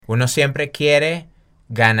Uno siempre quiere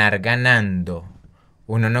ganar ganando.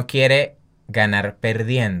 Uno no quiere ganar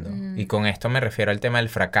perdiendo. Y con esto me refiero al tema del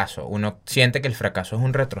fracaso. Uno siente que el fracaso es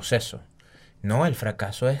un retroceso. No, el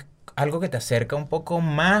fracaso es algo que te acerca un poco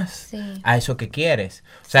más a eso que quieres.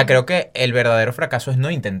 O sea, creo que el verdadero fracaso es no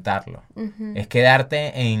intentarlo. Es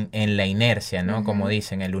quedarte en la inercia, ¿no? Como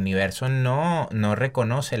dicen, el universo no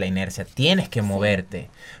reconoce la inercia. Tienes que moverte.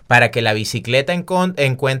 Para que la bicicleta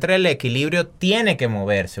encuentre el equilibrio, tiene que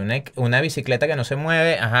moverse. Una bicicleta que no se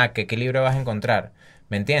mueve, ¿qué equilibrio vas a encontrar?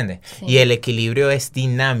 ¿Me entiendes? Sí. Y el equilibrio es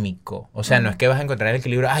dinámico. O sea, no es que vas a encontrar el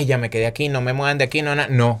equilibrio, ya me quedé aquí, no me muevan de aquí,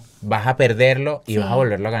 no, vas a perderlo y vas a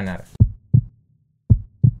volverlo a ganar.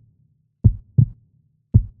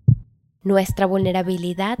 Nuestra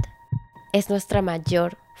vulnerabilidad es nuestra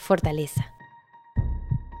mayor fortaleza.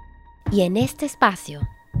 Y en este espacio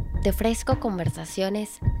te ofrezco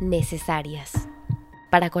conversaciones necesarias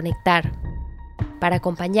para conectar, para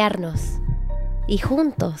acompañarnos y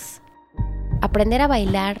juntos aprender a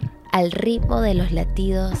bailar al ritmo de los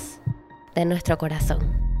latidos de nuestro corazón.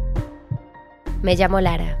 Me llamo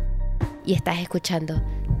Lara y estás escuchando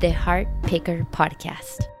The Heart Picker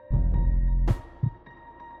Podcast.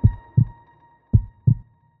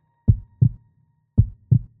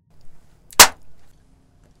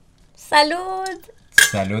 ¡Salud!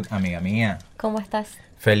 Salud, amiga mía. ¿Cómo estás?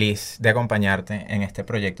 Feliz de acompañarte en este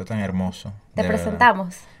proyecto tan hermoso. Te presentamos.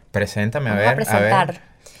 Verdad. Preséntame, Vamos a a presentar.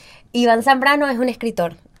 ver. Iván Zambrano es un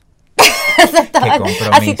escritor. Qué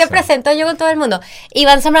Así te presento yo con todo el mundo.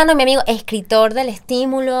 Iván Zambrano, mi amigo, escritor del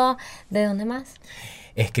Estimulo. ¿De dónde más?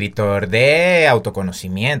 Escritor de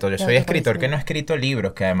autoconocimiento. Yo soy escritor que no he escrito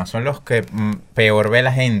libros, que además son los que peor ve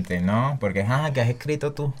la gente, ¿no? Porque, ¿qué has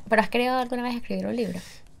escrito tú? ¿Pero has querido alguna vez escribir un libro?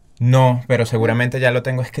 No, pero seguramente ya lo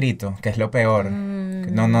tengo escrito, que es lo peor.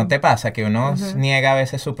 ¿No te pasa que uno niega a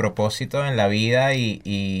veces su propósito en la vida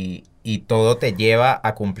y todo te lleva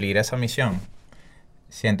a cumplir esa misión?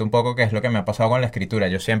 Siento un poco que es lo que me ha pasado con la escritura.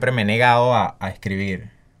 Yo siempre me he negado a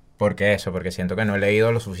escribir. ¿Por qué eso? Porque siento que no he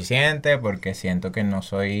leído lo suficiente, porque siento que no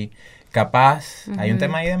soy capaz. Hay un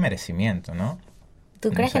tema ahí de merecimiento, ¿no?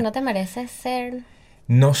 ¿Tú crees que no te mereces ser...?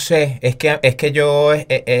 No sé, es que yo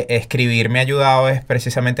escribir me ha ayudado es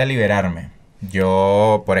precisamente a liberarme.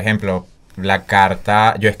 Yo, por ejemplo,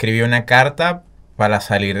 yo escribí una carta para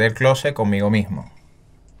salir del closet conmigo mismo,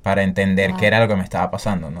 para entender qué era lo que me estaba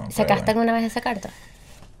pasando, ¿no? ¿Sacaste alguna vez esa carta?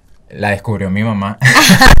 La descubrió mi mamá.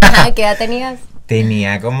 ¿Qué edad tenías?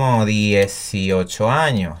 Tenía como 18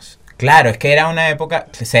 años. Claro, es que era una época...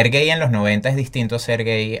 Ser gay en los 90 es distinto a ser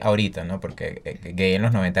gay ahorita, ¿no? Porque gay en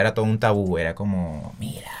los 90 era todo un tabú. Era como,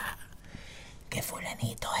 mira, qué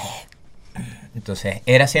fulanito es. Entonces,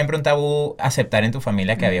 era siempre un tabú aceptar en tu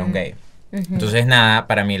familia que había un gay. Entonces, nada,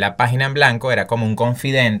 para mí la página en blanco era como un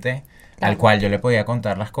confidente al cual yo le podía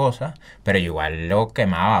contar las cosas, pero yo igual lo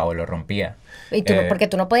quemaba o lo rompía. Y tú, porque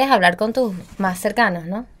tú no podías hablar con tus más cercanos,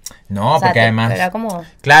 ¿no? No, porque además... Era como...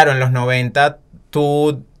 Claro, en los 90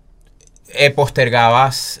 tú...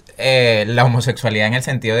 postergabas la homosexualidad en el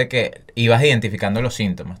sentido de que ibas identificando los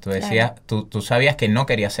síntomas. Tú decías, tú sabías que no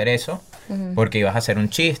querías hacer eso porque ibas a hacer un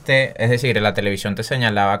chiste. Es decir, la televisión te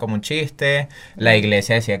señalaba como un chiste, la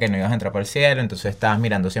iglesia decía que no ibas a entrar para el cielo, entonces estabas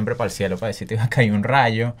mirando siempre para el cielo para decir que te iba a caer un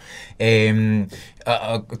rayo, que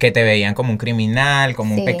te veían como un criminal,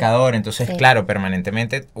 como un pecador. Entonces, claro,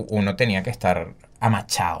 permanentemente uno tenía que estar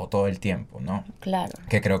amachado todo el tiempo, ¿no? Claro.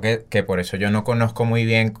 Que creo que por eso yo no conozco muy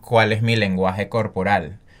bien cuál es mi lenguaje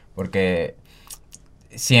corporal, porque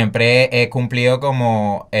siempre he cumplido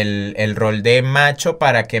como el rol de macho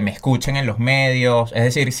para que me escuchen en los medios. Es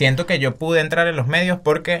decir, siento que yo pude entrar en los medios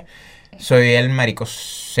porque soy el marico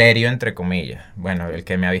serio, entre comillas. Bueno, el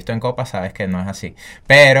que me ha visto en copas sabes que no es así.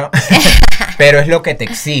 Pero es lo que te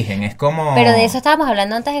exigen, es como... Pero de eso estábamos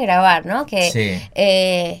hablando antes de grabar, ¿no? Que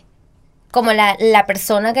sí. Como la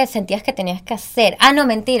persona que sentías que tenías que hacer. Ah, no,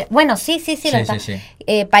 mentira. Bueno, sí.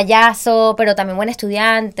 Payaso, pero también buen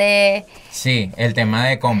estudiante. Sí, el tema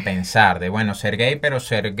de compensar, de bueno, ser gay, pero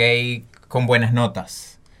ser gay con buenas notas.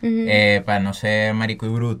 Para no ser marico y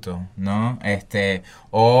bruto, ¿no?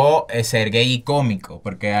 O ser gay y cómico,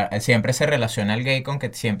 porque siempre se relaciona el gay con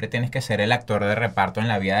que siempre tienes que ser el actor de reparto en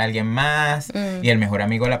la vida de alguien más, y el mejor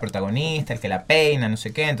amigo de la protagonista, el que la peina, no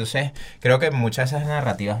sé qué. Entonces, creo que muchas de esas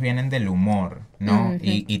narrativas vienen del humor, ¿no?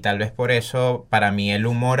 Y tal vez por eso, para mí el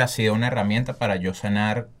humor ha sido una herramienta para yo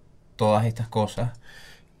sanar todas estas cosas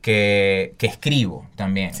que escribo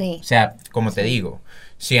también. Sí. O sea, como te digo,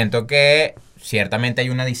 siento que ciertamente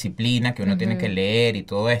hay una disciplina que uno tiene que leer y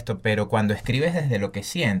todo esto, pero cuando escribes desde lo que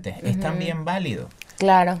sientes, es también válido.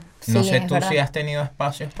 Claro. No sé tú si has tenido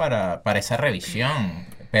espacios para esa revisión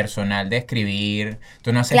personal de escribir.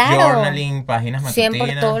 Tú no haces Claro. journaling, páginas matutinas.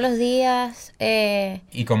 Siempre, todos los días.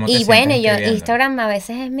 ¿Y cómo te Y bueno, sientes yo escribiendo? Instagram a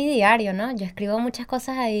veces es mi diario, ¿no? Yo escribo muchas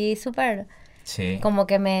cosas ahí súper, Sí. como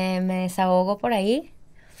que me desahogo por ahí.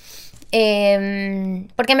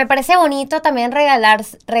 Porque me parece bonito también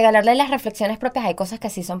regalarle las reflexiones propias. Hay cosas que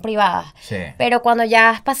sí son privadas. Sí. Pero cuando ya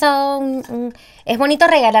has pasado es bonito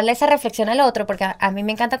regalarle esa reflexión al otro, porque a mí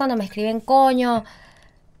me encanta cuando me escriben coño.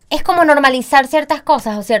 Es como normalizar ciertas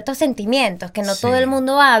cosas o ciertos sentimientos que no Sí. todo el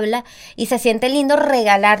mundo habla, y se siente lindo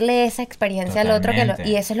regalarle esa experiencia al otro. Totalmente.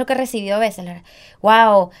 Y eso es lo que he recibido a veces.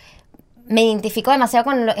 Wow, me identifico demasiado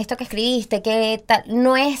con esto que escribiste, que tal.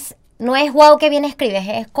 No es wow, que bien escribes,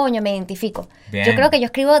 es coño, me identifico. Bien. Yo creo que yo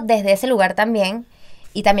escribo desde ese lugar también,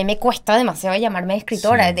 y también me cuesta demasiado llamarme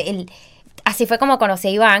escritora. Sí. Así fue como conocí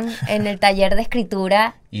a Iván en el taller de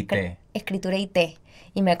escritura. IT. Escritura IT.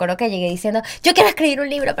 Y me acuerdo que llegué diciendo, yo quiero escribir un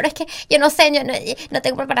libro, pero es que yo no sé, yo no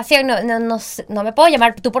tengo preparación, no me puedo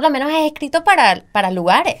llamar. Tú por lo menos has escrito para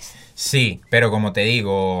lugares. Sí, pero como te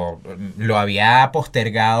digo, lo había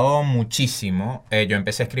postergado muchísimo. Yo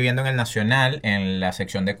empecé escribiendo en el Nacional, en la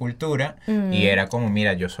sección de cultura, y era como,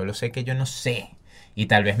 mira, yo solo sé que yo no sé. Y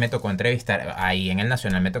tal vez me tocó entrevistar, ahí en el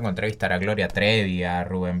Nacional me tocó entrevistar a Gloria Trevi, a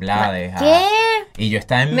Rubén Blades. ¿Qué? Y yo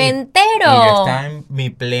estaba en ¡Me y entero! yo estaba en mi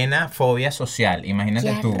plena fobia social. Imagínate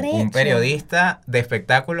 ¡Qué tú, arrecho! un periodista de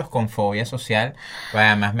espectáculos con fobia social. Pues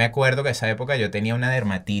además me acuerdo que esa época yo tenía una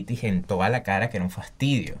dermatitis en toda la cara que era un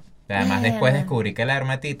fastidio. Además después Mierda. descubrí que la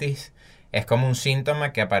dermatitis es como un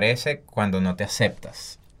síntoma que aparece cuando no te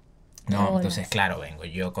aceptas. Qué ¿No? bolas. Entonces, claro, vengo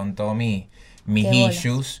yo con todos mis Qué bolas.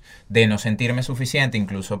 issues de no sentirme suficiente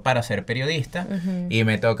incluso para ser periodista. Y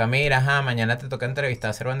me toca, mira, mañana te toca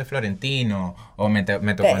entrevistar a Servando Florentino, o me tocó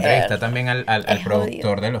entrevistar también al Es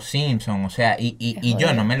productor de Los Simpsons, o sea, y yo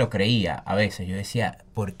jodido. no me lo creía a veces. Yo decía,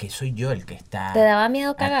 ¿por qué soy yo el que está ¿Te daba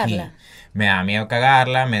miedo aquí? cagarla? Me daba miedo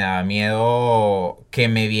cagarla, me daba miedo que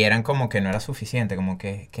me vieran como que no era suficiente, como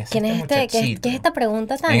que ¿qué hace ¿Quién este es ¿Qué muchachito? es esta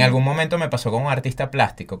pregunta tan? En algún momento me pasó con un artista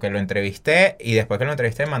plástico que lo entrevisté, y después que lo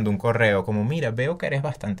entrevisté me mandó un correo como, mira, veo que eres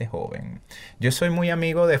bastante joven. Yo soy muy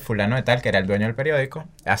amigo de fulano de tal, que era el dueño del periódico,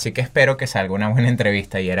 así que espero que salga una buena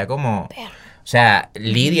entrevista. Y era como, o sea,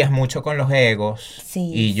 lidias mucho con los egos.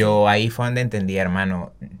 Sí, Y sí. yo ahí fue donde entendí,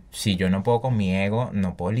 hermano, si yo no puedo con mi ego,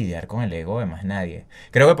 no puedo lidiar con el ego de más nadie.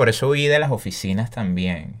 Creo que por eso huí de las oficinas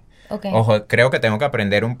también. Ok. Ojo, creo que tengo que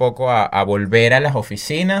aprender un poco a volver a las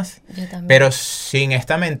oficinas, Yo también. pero sin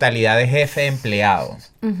esta mentalidad de jefe empleado.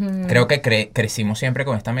 Ujú. Creo que crecimos siempre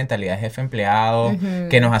con esta mentalidad de jefe empleado, Ujú.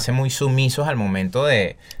 que nos hace muy sumisos al momento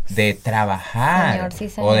de trabajar, Señor,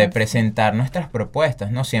 sí, o de señor. presentar nuestras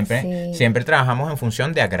propuestas, ¿no? Siempre, Sí. siempre trabajamos en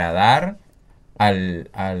función de agradar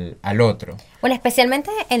al otro. Bueno, especialmente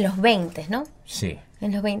en los 20, ¿no? Sí.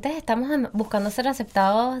 En los 20 estamos buscando ser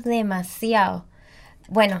aceptados demasiado.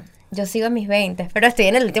 Bueno, yo sigo en mis 20, pero estoy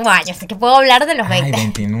en el último año, así que puedo hablar de los 20. Ay,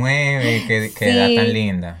 29, qué edad Sí. tan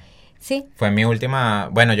linda. Sí. Fue mi última,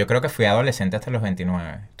 bueno, yo creo que fui adolescente hasta los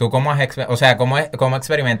 29. ¿Tú cómo cómo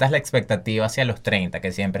experimentas la expectativa hacia los 30?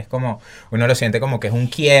 Que siempre es como, uno lo siente como que es un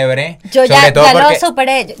quiebre. Yo ya, sobre todo ya porque- lo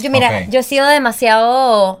superé. Yo, mira, Ok. yo he sido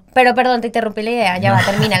demasiado... Pero perdón, te interrumpí la idea. Ya va,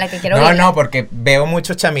 termina la que quiero No, oírla. no, porque veo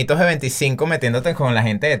muchos chamitos de 25 metiéndote con la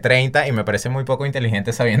gente de 30 y me parece muy poco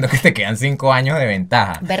inteligente sabiendo que te quedan 5 años de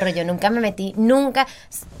ventaja. Berro, yo nunca me metí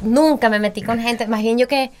me metí con gente. Más bien yo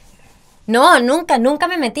que... No, nunca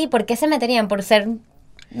me metí. ¿Por qué se meterían? Por ser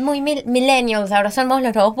muy millennials. Ahora somos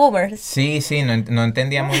los nuevos boomers. Sí, no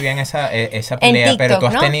entendía muy bien esa pelea, TikTok, pero tú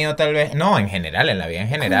has ¿no? tenido tal vez, no, en general, en la vida en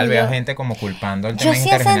general, Coño, veo yo- gente como culpando el Yo tema sí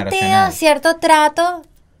he sentido intergeneracional. cierto trato,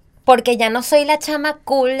 porque ya no soy la chama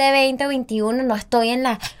cool de 20 o 21, no estoy en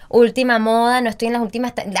la última moda, no estoy en las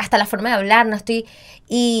últimas, hasta la forma de hablar, no estoy...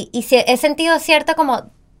 Y sí he sentido cierto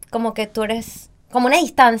como que tú eres, como una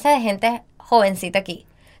distancia de gente jovencita aquí.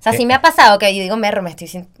 O sea, ¿Qué? sí me ha pasado que yo digo, me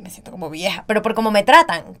siento como vieja, pero por cómo me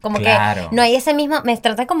tratan, como Claro. que no hay ese mismo, me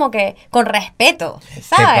tratan como que con respeto,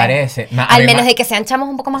 ¿sabes? ¿Te parece? A Al mí menos ma- de que sean chamos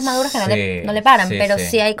un poco más maduros que no Sí, no le paran, sí, pero sí.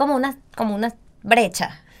 sí hay como una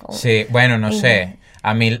brecha. Sí, bueno, no Y- sé.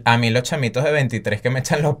 A mí los chamitos de 23 que me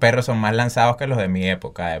echan los perros son más lanzados que los de mi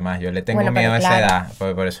época. Además, yo le tengo Bueno, miedo a pero esa claro.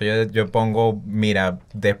 edad. Por eso yo pongo, mira,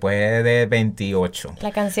 después de 28. La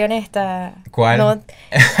canción esta. ¿Cuál? No, El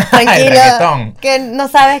tranquilo. reggaetón. Que no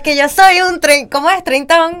sabes que yo soy un ¿cómo es?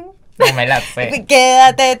 Treintón. No me la sé.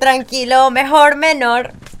 Quédate tranquilo, mejor,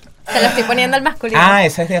 menor. Se lo estoy poniendo al masculino. Ah,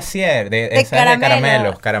 esa es de Acier. Esa es de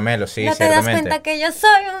caramelo. Caramelos, sí, no te das ciertamente. cuenta que yo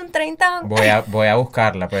soy un treintón. Voy a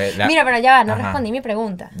buscarla. Pues, Mira, pero ya va, no Ajá. respondí mi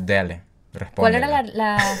pregunta. Dale. ¿Cuál era Respóndela.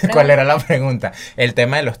 la pregunta? ¿Cuál era la pregunta? El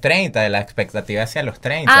tema de los 30, de la expectativa hacia los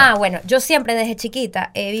 30. Ah, bueno, yo siempre desde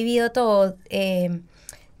chiquita he vivido todo.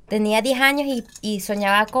 Tenía 10 años y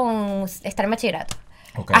soñaba con estar en bachillerato.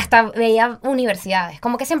 Ok. Hasta veía universidades.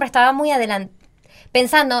 Como que siempre estaba muy adelante.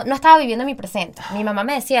 Pensando, no estaba viviendo mi presente. Mi mamá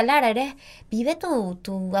me decía, Lara, vive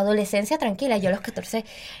tu adolescencia tranquila. Yo a los 14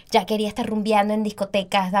 ya quería estar rumbeando en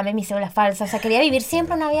discotecas, dame mi cédula falsa. O sea, quería vivir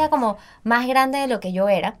siempre una vida como más grande de lo que yo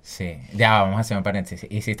era. Sí, ya vamos a hacer un paréntesis.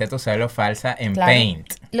 Hiciste tu cédula falsa en Claro.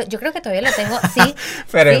 Paint. Yo creo que todavía lo tengo, sí.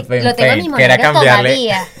 Pero sí, en lo tengo en mi Paint, que era monedero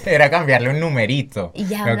todavía. era cambiarle un numerito. Y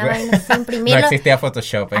ya, No, una vaina así, imprimirlo. no existía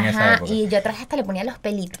Photoshop en esa Ajá, época. y yo atrás hasta le ponía los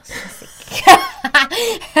pelitos. Así.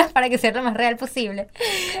 Para que sea lo más real posible.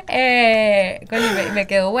 Me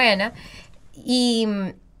quedó buena. Y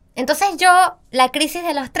entonces yo, la crisis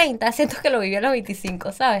de los 30, siento que lo viví a los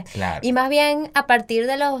 25, ¿sabes? Claro. Y más bien a partir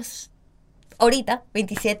de los, ahorita,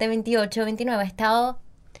 27, 28, 29, he estado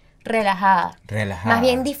relajada. Relajada. Más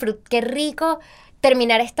bien qué rico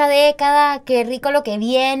terminar esta década, qué rico lo que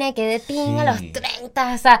viene, qué de pinga los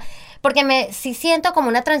 30, o sea, porque sí siento como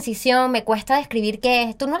una transición, me cuesta describir qué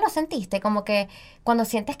es. ¿Tú no lo sentiste? Como que cuando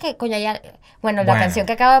sientes que, coño, ya, bueno, la canción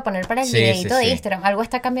que acabo de poner para el videito de Instagram, algo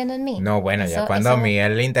está cambiando en mí. No, bueno, ya cuando a mí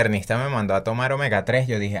el internista me mandó a tomar omega 3,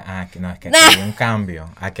 yo dije, no, es que aquí hay un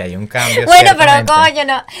cambio, Bueno, pero ciertamente. coño,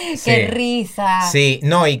 no, Sí. qué risa. Sí,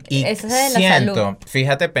 no, y Eso es de la siento, salud.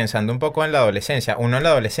 fíjate, pensando un poco en la adolescencia, uno en la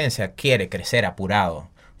adolescencia quiere crecer apurado,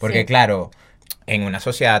 porque Sí. claro, en una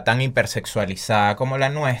sociedad tan hipersexualizada como la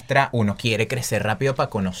nuestra, uno quiere crecer rápido para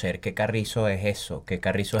conocer qué carrizo es eso, qué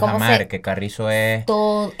carrizo es ¿Cómo amar, qué carrizo es...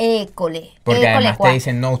 Todo, école. Porque además te cuá.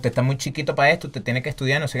 dicen, no, usted está muy chiquito para esto, usted tiene que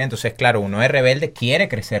estudiar, no sé qué. Entonces, claro, uno de rebelde quiere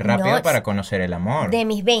crecer rápido No, para conocer el amor. De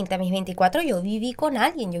mis 20 a mis 24 yo viví con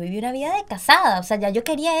alguien, yo viví una vida de casada, o sea, ya yo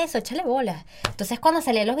quería eso, échale bolas. Entonces cuando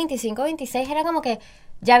salí a los 25, 26 era como que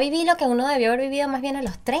ya viví lo que uno debió haber vivido más bien a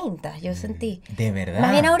los 30, yo sentí. De verdad.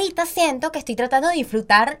 Más bien ahorita siento que estoy tratando de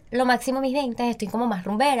disfrutar lo máximo mis 20, estoy como más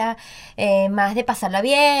rumbera, más de pasarla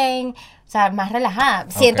bien, o sea, más relajada.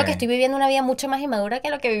 Siento Ok. que estoy viviendo una vida mucho más inmadura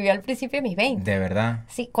que lo que viví al principio de mis 20. De verdad.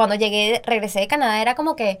 Sí, cuando regresé de Canadá era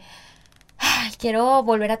como que, ay, quiero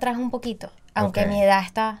volver atrás un poquito, aunque Ok. mi edad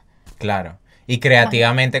está... Claro. Y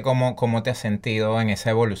creativamente, ¿cómo te has sentido en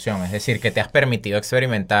esa evolución? Es decir, ¿qué te has permitido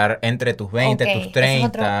experimentar entre tus 20, Ok, tus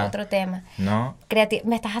 30? ese es otro tema. ¿No?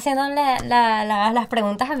 Me estás haciendo las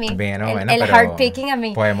preguntas a mí. Bueno, el pero hard picking a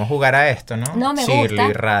mí. podemos jugar a esto, ¿no? No, me Shirley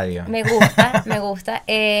gusta. Radio. Me gusta, me gusta.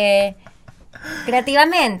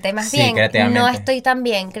 Creativamente, más Sí, bien, creativamente. no estoy tan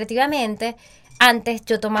bien. Creativamente, antes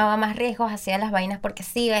yo tomaba más riesgos, hacía las vainas porque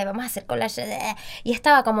sí, vamos a hacer collage, y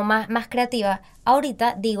estaba como más creativa.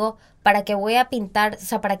 Ahorita digo, ¿para qué voy a pintar? O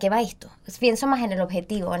sea, ¿para qué va esto? Pienso más en el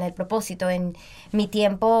objetivo, en el propósito, en mi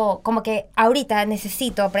tiempo. Como que ahorita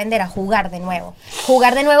necesito aprender a jugar de nuevo.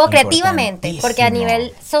 Jugar de nuevo creativamente. Porque a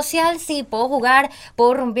nivel social sí, puedo jugar,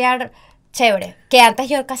 puedo rumbear, chévere. Que antes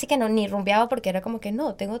yo casi que ni rumbeaba porque era como que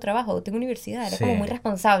no, tengo trabajo, tengo universidad, era como muy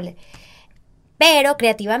responsable. Pero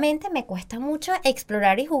creativamente me cuesta mucho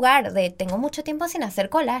explorar y jugar. Tengo mucho tiempo sin hacer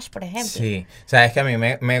collage, por ejemplo. Sí, sabes que a mí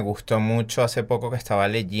me gustó mucho hace poco que estaba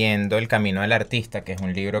leyendo El Camino del Artista, que es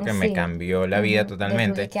un libro que me cambió la vida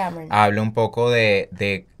totalmente. Habla un poco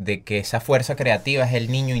de que esa fuerza creativa es el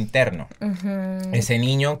niño interno. Ese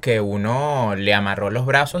niño que uno le amarró los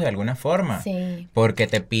brazos de alguna forma. Sí. Porque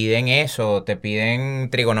te piden eso, te piden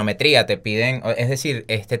trigonometría, es decir,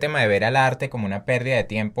 este tema de ver al arte como una pérdida de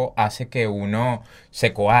tiempo hace que uno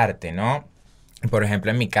se coarte, ¿no? Por ejemplo,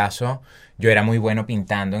 en mi caso, yo era muy bueno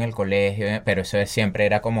pintando en el colegio, pero eso siempre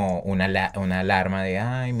era como una alarma de,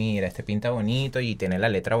 ay, mira, este pinta bonito y tiene la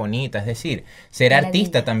letra bonita. Es decir, ser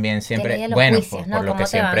artista también siempre, bueno, juicios, ¿no? por lo que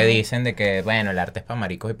siempre dicen de que, bueno, el arte es para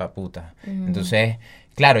maricos y para putas. Entonces,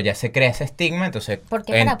 claro, ya se crea ese estigma, entonces... ¿Por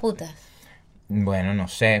qué para putas? Bueno, no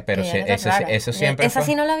sé, pero eso siempre Esa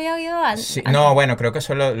sí no lo había oído antes. Sí, no, bueno, creo que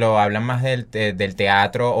eso lo hablan más del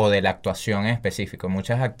teatro o de la actuación en específico.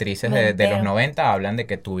 Muchas actrices de los 90 hablan de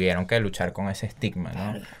que tuvieron que luchar con ese estigma,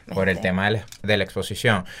 ¿no? Por el tema de la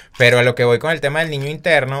exposición. Pero a lo que voy con el tema del niño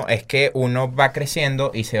interno es que uno va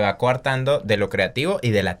creciendo y se va coartando de lo creativo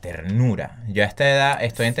y de la ternura. Yo a esta edad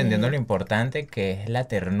estoy entendiendo lo importante que es la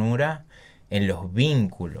ternura en los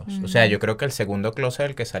vínculos. O sea, yo creo que el segundo closet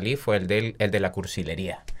del que salí fue el de la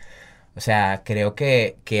cursilería. O sea, creo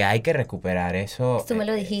que hay que recuperar eso. Tú me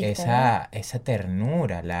lo dijiste. Esa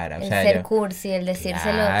ternura, Lara. O sea, ser cursi, el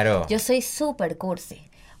decírselo. Claro. Yo soy súper cursi.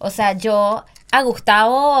 O sea, yo a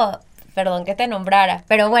Gustavo... Perdón que te nombrara,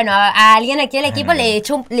 pero bueno, a alguien aquí del equipo le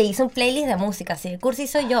hice un playlist de música, así de cursi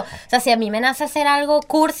soy yo. O sea, si a mí me nace hacer algo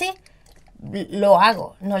cursi, lo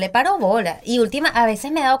hago, no le paro bola. Y a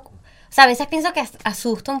veces me he dado, o sea, a veces pienso que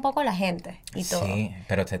asusta un poco a la gente y todo. Sí,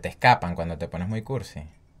 pero se te escapan cuando te pones muy cursi.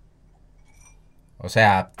 O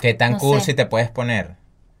sea, ¿qué tan No cursi sé. te puedes poner?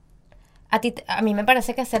 A mí me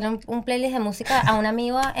parece que hacerle un playlist de música a un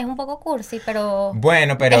amigo es un poco cursi, pero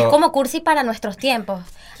Bueno, pero... es como cursi para nuestros tiempos.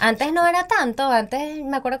 Antes no era tanto, antes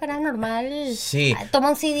me acuerdo que era normal. Sí.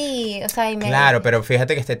 Toma un CD, o sea, Claro, pero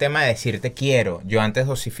fíjate que este tema de decir te quiero, yo antes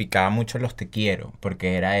dosificaba mucho los te quiero,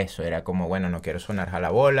 porque era eso, era como, bueno, no quiero sonar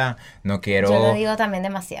jalabola, no quiero... Yo lo digo también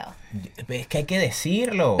demasiado. Es que hay que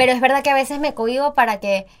decirlo. Pero es verdad que a veces me cohíbo para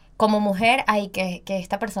que, como mujer, que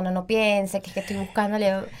esta persona no piense, que estoy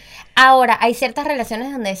buscándole. Ahora, hay ciertas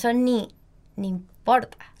relaciones donde eso ni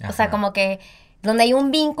importa. O sea, Ajá. como que donde hay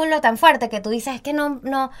un vínculo tan fuerte que tú dices, es que no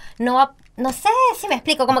sé si me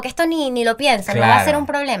explico, como que esto ni lo pienso, no va a Claro. ser un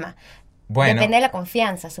problema. Bueno, Depende de la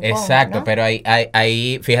confianza, supongo. exacto, ¿no? pero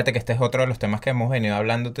ahí, fíjate que este es otro de los temas que hemos venido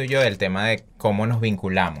hablando tú y yo, del tema de cómo nos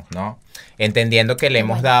vinculamos, ¿no? Entendiendo que le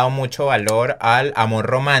hemos Bueno. dado mucho valor al amor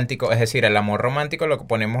romántico, es decir, el amor romántico lo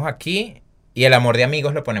ponemos aquí y el amor de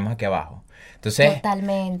amigos lo ponemos aquí abajo. Entonces,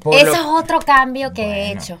 Totalmente. por Eso lo- es otro cambio que he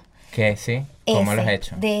bueno, hecho. ¿qué sí? ¿Cómo lo has Ese,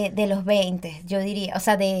 hecho? de los 20, yo diría. O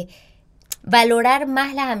sea, de valorar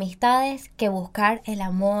más las amistades que buscar el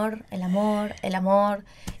amor, el amor, el amor.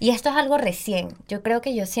 Y esto es algo recién. Yo creo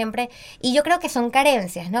que yo siempre... Y yo creo que son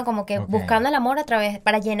carencias, ¿no? Como que Ok. buscando el amor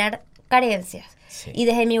para llenar carencias. Sí. Y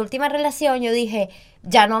desde mi última relación yo dije,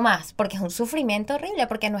 ya no más, porque es un sufrimiento horrible,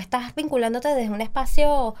 porque no estás vinculándote desde un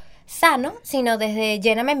espacio sano, sino desde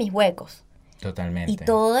lléname mis huecos. Totalmente. Y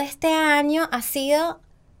todo este año ha sido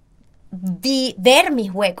ver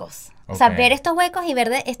mis huecos. O sea, Ok. ver estos huecos y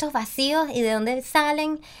ver estos vacíos y de dónde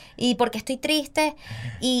salen y por qué estoy triste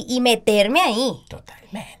y meterme ahí.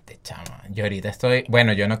 Totalmente, chama. Yo ahorita estoy...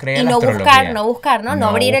 Bueno, yo no creía Y en la no astrología. buscar, ¿no? No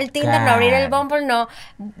abrir el Tinder, no abrir el Bumble, no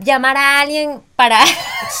llamar a alguien para...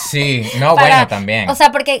 Sí, no, para- bueno, también. O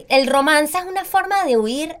sea, porque el romance es una forma de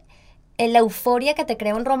huir, la euforia que te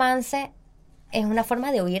crea un romance es una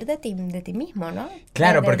forma de huir de ti mismo, ¿no?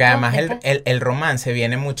 Claro, porque además de el romance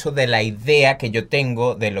viene mucho de la idea que yo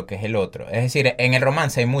tengo de lo que es el otro. Es decir, en el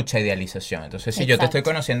romance hay mucha idealización. Entonces, si yo te estoy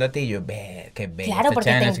Exacto. conociendo a ti, yo, ve, qué bello. Claro, este porque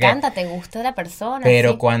chavo, te no sé qué". encanta, te gusta la persona.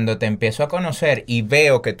 Pero sí. cuando te empiezo a conocer y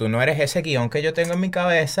veo que tú no eres ese guión que yo tengo en mi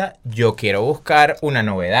cabeza, yo quiero buscar una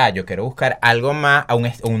novedad, yo quiero buscar algo más,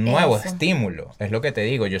 un nuevo Eso. estímulo. Es lo que te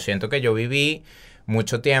digo. Yo siento que yo viví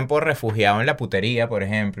mucho tiempo refugiado en la putería, por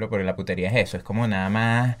ejemplo, porque la putería es eso, es como nada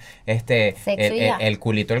más Sexo y ya. el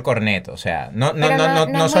culito, el corneto, o sea, no Pero no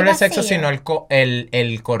no es solo muy el sexo, vacío. sino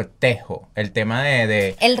el cortejo, el tema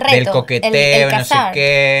El reto, del coqueteo, el no sé cazar.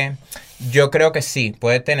 qué. Yo creo que sí,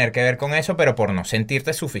 puede tener que ver con eso, pero por no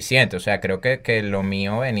sentirte suficiente. O sea, creo que lo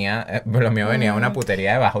mío venía de una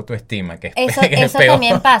putería de baja autoestima, que es, Eso, que es eso peor.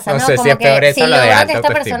 también pasa, ¿no? No sé Como si es que peor eso si o lo de logro alta que esta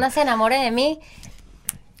autoestima. persona se enamore de mí,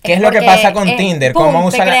 ¿Qué es lo que porque, pasa con Tinder? pum, ¿Cómo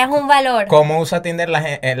te usa creas un valor. ¿Cómo usa Tinder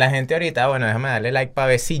la gente ahorita? Bueno, déjame darle like para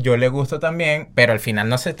ver si yo le gusto también, pero al final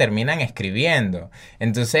no se terminan escribiendo.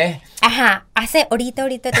 Entonces, Ajá, ahorita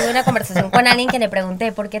tuve una conversación con alguien que le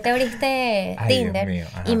pregunté, ¿por qué te abriste Ay, Tinder? Dios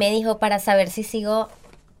mío, ajá. Y me dijo, para saber si sigo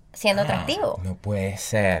siendo atractivo. no puede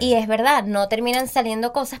ser. Y es verdad, no terminan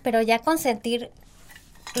saliendo cosas, pero ya consentir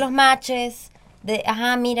los matches,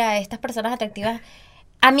 mira, estas personas atractivas.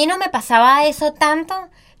 A mí no me pasaba eso tanto.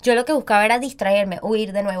 Yo lo que buscaba era distraerme,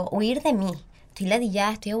 huir de nuevo, huir de mí. Estoy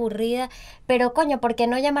ladillada, estoy aburrida. Pero, coño, ¿por qué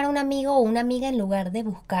no llamar a un amigo o una amiga en lugar de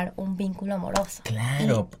buscar un vínculo amoroso?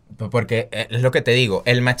 Claro, porque es lo que te digo,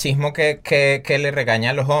 el machismo que le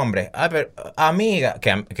regaña a los hombres. Ah, pero amiga,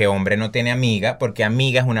 que hombre no tiene amiga, porque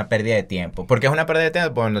amiga es una pérdida de tiempo. Porque es una pérdida de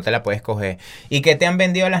tiempo, porque no te la puedes coger. ¿Y que te han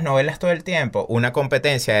vendido las novelas todo el tiempo? Una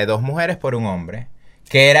competencia de 2 mujeres por un hombre.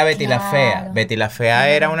 Que era Betty la Fea. Claro. Betty la Fea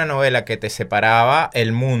era una novela que te separaba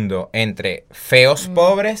el mundo entre feos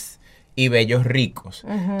pobres y bellos ricos.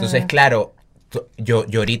 Entonces, claro, yo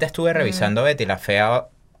ahorita estuve revisando Betty la Fea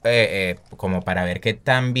como para ver qué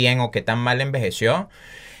tan bien o qué tan mal envejeció.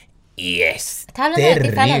 Y es Estás hablando de Betty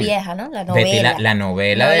terrible. la vieja, ¿no? La Betty, novela. la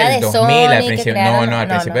novela Novela del de 2000, Sony al que principio, crearon, al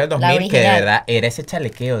principio del la 2000, que de original. verdad era ese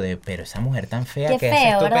chalequeo de, pero esa mujer tan fea, Qué que feo,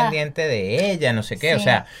 haces tú ¿verdad? pendiente de ella, no sé qué, o Sí.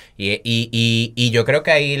 sea, y yo creo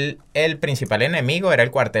que ahí el principal enemigo era el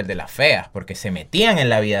cuartel de las feas, porque se metían en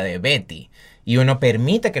la vida de Betty. Y uno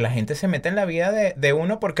permite que la gente se meta en la vida de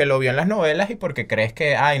uno porque lo vio en las novelas y porque crees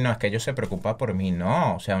que, ay, no, es que ellos se preocupan por mí.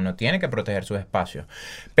 No, o sea, uno tiene que proteger sus espacios.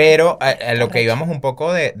 Pero a lo que Correcto. íbamos un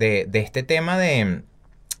poco de este tema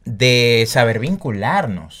de saber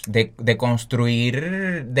vincularnos, de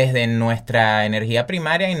construir desde nuestra energía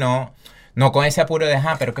primaria y no con ese apuro de,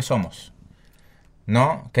 pero ¿qué somos?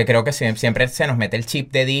 ¿no? Que creo que siempre se nos mete el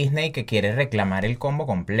chip de Disney que quiere reclamar el combo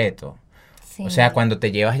completo. Sí. O sea, cuando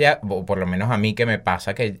te llevas ya, o por lo menos a mí que me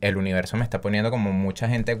pasa que el universo me está poniendo como mucha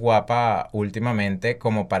gente guapa últimamente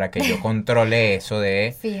como para que yo controle eso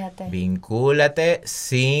de Fíjate. vincúlate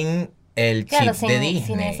sin el Claro, chip de Disney.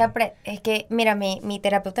 sin esa es que, mira, mi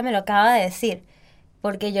terapeuta me lo acaba de decir.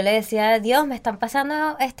 Porque yo le decía, Dios, me están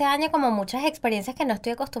pasando este año como muchas experiencias que no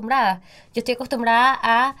estoy acostumbrada. Yo estoy acostumbrada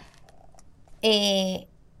a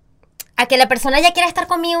que la persona ya quiera estar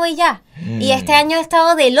conmigo y ya. Y este año he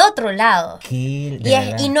estado del otro lado. Y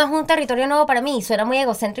no es un territorio nuevo para mí. Suena muy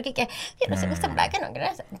egocéntrico y que yo no estoy acostumbrada, que no quiero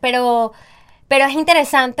hacer. Pero es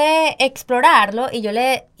interesante explorarlo.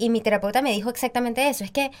 Y mi terapeuta me dijo exactamente eso.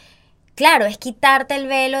 Es que, claro, es quitarte el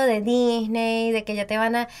velo de Disney, de que ya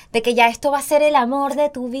de que ya esto va a ser el amor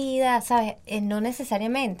de tu vida, ¿sabes? No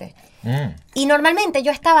necesariamente. Y normalmente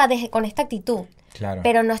yo estaba con esta actitud. Claro.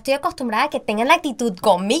 Pero no estoy acostumbrada a que tengan la actitud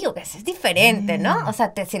conmigo, que eso es diferente, ¿no? O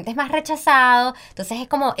sea, te sientes más rechazado, entonces es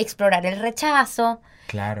como explorar el rechazo.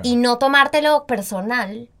 Claro. Y no tomártelo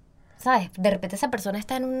personal, ¿sabes? De repente esa persona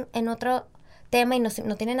está en otro tema y no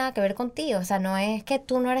tiene nada que ver contigo, o sea, no es que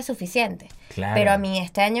tú no eres suficiente. Claro. Pero a mí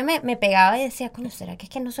este año me pegaba y decía, coño, ¿será que es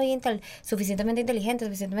que no soy suficientemente inteligente,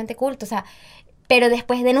 suficientemente culto? O sea, pero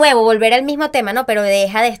después de nuevo volver al mismo tema, ¿no? Pero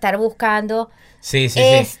deja de estar buscando... Sí.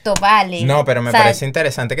 Vale. No, pero me parece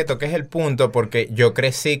interesante que toques el punto porque yo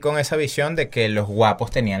crecí con esa visión de que los guapos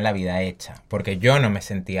tenían la vida hecha, porque yo no me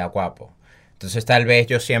sentía guapo. Entonces tal vez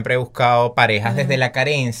yo siempre he buscado parejas desde la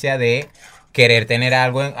carencia de querer tener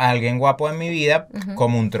alguien guapo en mi vida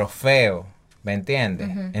como un trofeo, ¿me entiendes?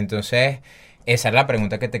 Entonces esa es la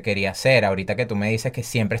pregunta que te quería hacer. Ahorita que tú me dices que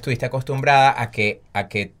siempre estuviste acostumbrada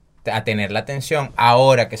a tener la atención,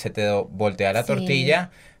 ahora que se te voltea la tortilla...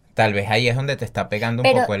 Tal vez ahí es donde te está pegando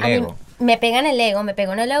un poco el ego. Me pega en el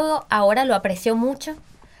ego, ahora lo aprecio mucho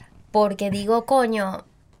porque digo, coño,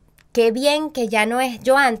 qué bien que ya no es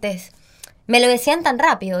yo antes. Me lo decían tan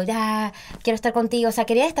rápido, ya quiero estar contigo, o sea,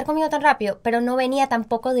 quería estar conmigo tan rápido, pero no venía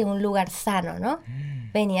tampoco de un lugar sano, ¿no?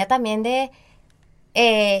 Venía también de,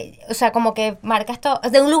 o sea, como que marca esto,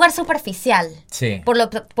 de un lugar superficial. Sí. Por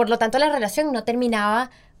lo tanto, la relación no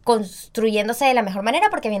terminaba construyéndose de la mejor manera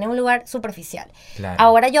porque viene de un lugar superficial. Claro.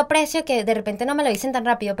 Ahora yo aprecio que de repente no me lo dicen tan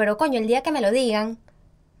rápido, pero coño, el día que me lo digan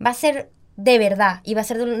va a ser de verdad y va a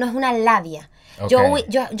ser no es una labia. Okay.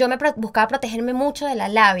 Yo buscaba protegerme mucho de la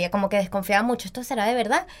labia, como que desconfiaba mucho, ¿esto será de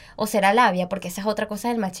verdad o será labia? Porque esa es otra cosa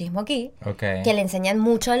del machismo aquí, que le enseñan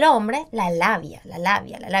mucho al hombre, la labia.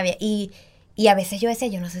 Y a veces yo decía,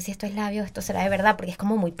 yo no sé si esto es labio o esto será de verdad, porque es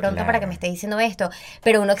como muy pronto para que me esté diciendo esto.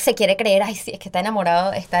 Pero uno que se quiere creer, ay, sí, es que está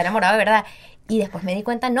enamorado de verdad. Y después me di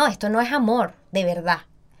cuenta, no, esto no es amor de verdad.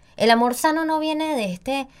 El amor sano no viene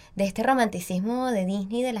de este romanticismo de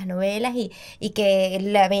Disney, de las novelas, y que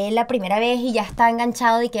la ve la primera vez y ya está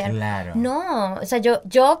enganchado y que... Claro. No, o sea,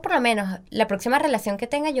 yo por lo menos, la próxima relación que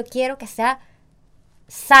tenga, yo quiero que sea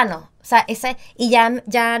sano. O sea, y ya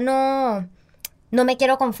no me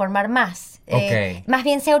quiero conformar más. Okay. Más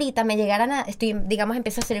bien si ahorita me llegaran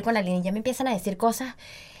empiezo a salir con la línea y ya me empiezan a decir cosas,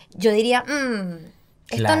 yo diría,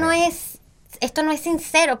 claro. esto no es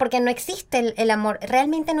sincero, porque no existe el amor,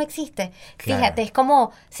 realmente no existe. Claro. Fíjate, es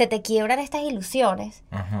como se te quiebran estas ilusiones,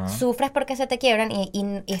 Ajá. Sufres porque se te quiebran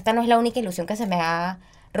y esta no es la única ilusión que se me ha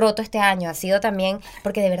roto este año, ha sido también,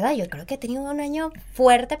 porque de verdad yo creo que he tenido un año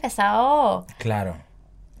fuerte, pesado. Claro.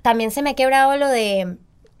 También se me ha quebrado lo de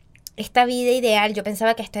esta vida ideal. Yo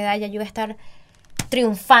pensaba que a esta edad ya yo iba a estar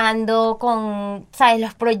triunfando con, ¿sabes?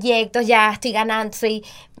 Los proyectos, ya estoy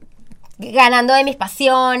ganando de mis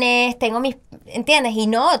pasiones, ¿entiendes? Y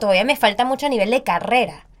no, todavía me falta mucho a nivel de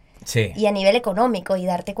carrera. Sí. Y a nivel económico, y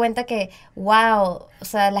darte cuenta que, wow, o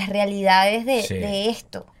sea, las realidades de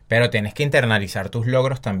esto. Pero tienes que internalizar tus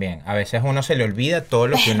logros también. A veces a uno se le olvida todo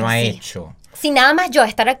lo que uno ha hecho. Si nada más yo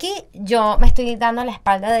estar aquí, yo me estoy dando la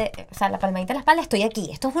palmadita de la espalda, estoy aquí.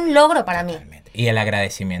 Esto es un logro para mí. Y el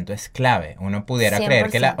agradecimiento es clave. Uno pudiera 100%. creer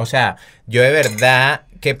que o sea, yo de verdad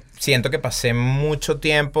que siento que pasé mucho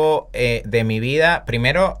tiempo de mi vida,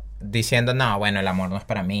 primero diciendo, no, bueno, el amor no es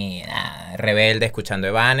para mí, rebelde, escuchando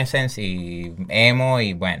Evanescence y emo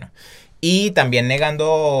y bueno. Y también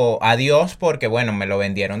negando a Dios porque, bueno, me lo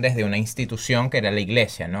vendieron desde una institución que era la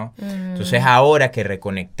iglesia, ¿no? Entonces, ahora que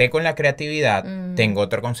reconecté con la creatividad, tengo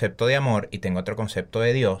otro concepto de amor y tengo otro concepto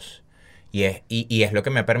de Dios. Y es lo que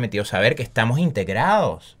me ha permitido saber que estamos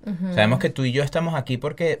integrados. Sabemos que tú y yo estamos aquí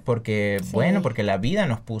porque bueno, porque la vida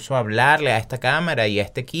nos puso a hablarle a esta cámara y a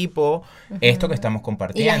este equipo esto que estamos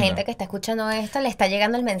compartiendo. Y la gente que está escuchando esto le está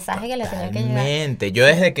llegando el mensaje que le tenía que llegar. Totalmente. Yo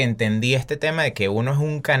desde que entendí este tema de que uno es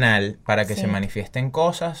un canal para que se manifiesten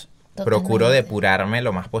cosas, procuro Totalmente. depurarme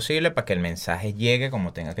lo más posible para que el mensaje llegue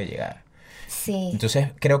como tenga que llegar. Sí. Entonces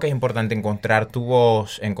creo que es importante encontrar tu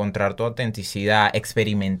voz, encontrar tu autenticidad,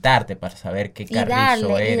 experimentarte para saber qué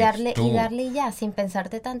carrizo eres tú. Y darle ya, sin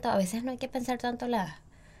pensarte tanto. A veces no hay que pensar tanto las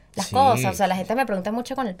Sí. cosas. O sea, la gente me pregunta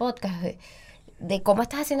mucho con el podcast de cómo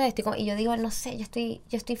estás haciendo esto. Y yo digo, no sé, yo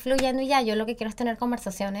estoy fluyendo y ya. Yo lo que quiero es tener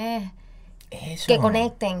conversaciones Eso. que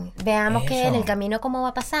conecten. Veamos que en Eso. el camino cómo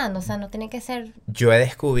va pasando. O sea, no tiene que ser... Yo he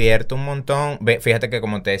descubierto un montón, fíjate que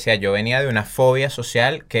como te decía, yo venía de una fobia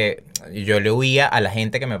social que yo le huía a la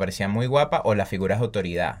gente que me parecía muy guapa o las figuras de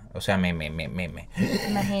autoridad. O sea, me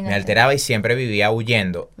Imagínate. alteraba y siempre vivía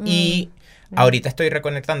huyendo. Y ahorita estoy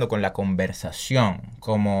reconectando con la conversación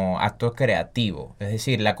como acto creativo. Es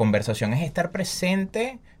decir, la conversación es estar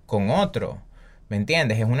presente con otro. ¿Me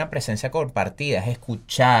entiendes? Es una presencia compartida, es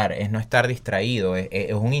escuchar, es no estar distraído,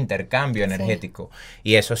 es un intercambio energético.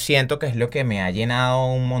 Y eso siento que es lo que me ha llenado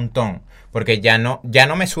un montón, porque ya no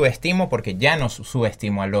me subestimo, porque ya no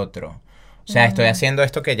subestimo al otro. O sea, estoy haciendo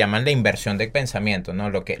esto que llaman la inversión de pensamiento, ¿no?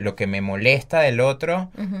 Lo que me molesta del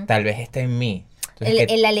otro, tal vez esté en mí.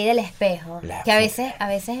 Entonces, La ley del espejo, que a veces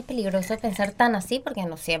es peligroso pensar tan así porque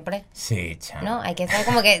no siempre, sí, chama. ¿no? Hay que saber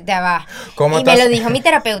como que ya va. ¿Cómo Y tú me lo haces? dijo mi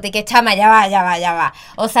terapeuta y que chama, ya va.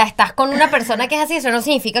 O sea, estás con una persona que es así, eso no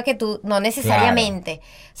significa que tú, no necesariamente.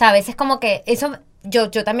 O sea, a veces como que eso,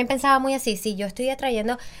 yo también pensaba muy así, si yo estoy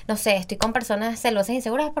atrayendo, no sé, estoy con personas celosas e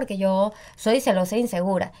inseguras es porque yo soy celosa e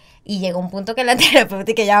insegura. Y llegó un punto que la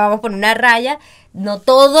terapeuta y que ya vamos por una raya, no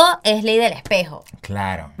todo es ley del espejo.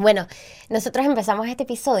 Claro. Bueno, nosotros empezamos este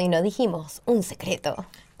episodio y nos dijimos un secreto.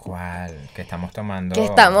 ¿Cuál? Que estamos tomando. Que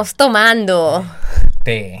estamos tomando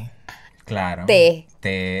Té. Claro. Té.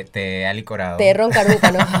 Té alicorado. té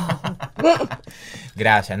roncarúpano.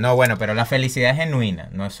 Gracias. No, bueno, pero la felicidad es genuina,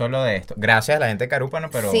 no es solo de esto. Gracias a la gente de Carúpano,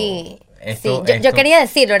 pero Sí, esto, sí. Yo quería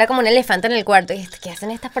decirlo, era como un elefante en el cuarto. Y ¿qué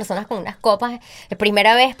hacen estas personas con unas copas? Es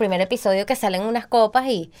primera vez, primer episodio que salen unas copas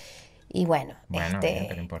y bueno. Bueno, bien,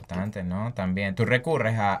 pero importante, ¿no? También. Tú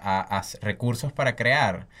recurres a recursos para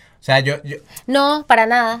crear. O sea, yo... No, para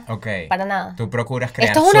nada. Ok. Para nada. Tú procuras crear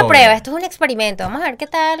Esto es una sobre. prueba, esto es un experimento. Vamos a ver qué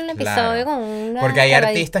tal un episodio Claro. con una... Porque hay clavadita.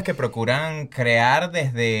 artistas que procuran crear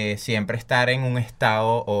desde siempre estar en un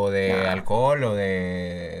estado o de alcohol o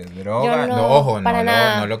de droga. Yo no, No, ojo, para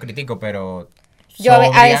nada. no lo critico, pero Yo a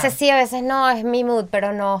sobria. veces sí, a veces no, es mi mood,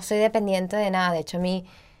 pero no soy dependiente de nada. De hecho, a mí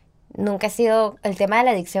nunca ha sido, el tema de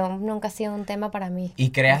la adicción nunca ha sido un tema para mí.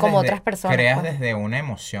 Y creas como desde, otras personas. creas pues. desde una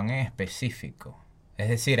emoción en específico. Es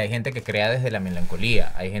decir, hay gente que crea desde la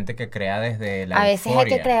melancolía, hay gente que crea desde la A veces hay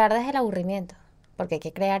euforia. que crear desde el aburrimiento, porque hay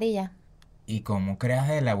que crear y ya. ¿Y cómo creas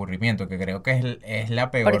desde el aburrimiento? Que creo que es la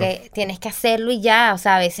peor. Porque tienes que hacerlo y ya, o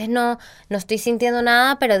sea, a veces no estoy sintiendo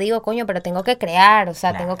nada, pero digo, coño, pero tengo que crear, o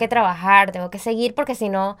sea, Claro. tengo que trabajar, tengo que seguir, porque si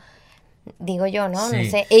no, digo yo, ¿no? Sí. No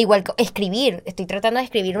sé, e igual escribir, estoy tratando de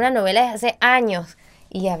escribir una novela desde hace años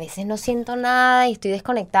y a veces no siento nada y estoy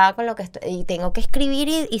desconectada con lo que estoy, y tengo que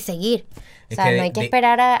escribir y seguir. O Es sea, que no hay que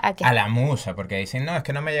esperar a que... a la musa, porque dicen, no, es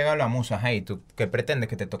que no me ha llegado la musa. Ay, ¿tú qué pretendes?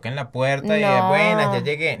 ¿Que te toquen la puerta y No. buenas, ya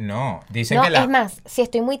llegué? No, dicen No, que la... es más, si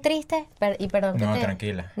estoy muy triste, y perdón que No, te...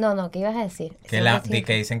 tranquila. No, ¿qué ibas a decir? Que, Si la, no estoy-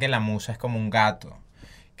 que dicen que la musa es como un gato,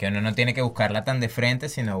 que uno no tiene que buscarla tan de frente,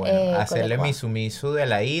 sino, bueno, hacerle cual. misu de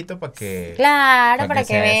ladito para que... Claro, para que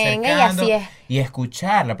se vaya venga y acercando así es. Y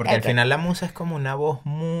escucharla, porque al Ok. final la musa es como una voz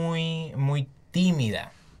muy, muy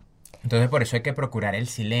tímida. Entonces por eso hay que procurar el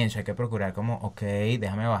silencio, hay que procurar como, ok,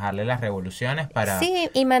 déjame bajarle las revoluciones para... Sí,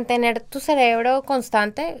 y mantener tu cerebro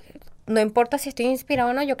constante, no importa si estoy inspirado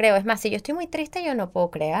o no, yo creo. Es más, si yo estoy muy triste, yo no puedo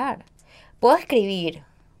crear. Puedo escribir,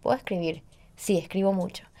 sí, escribo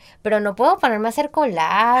mucho, pero no puedo ponerme a hacer Ay,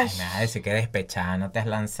 collage. nada, decir que despechada, no te has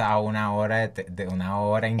lanzado una hora de una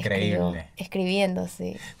hora increíble. Escribiendo,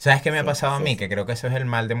 sí. ¿Sabes qué me ha Sí, pasado a sí, mí? sí. Que creo que eso es el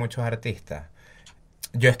mal de muchos artistas.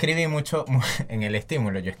 Yo escribí mucho en el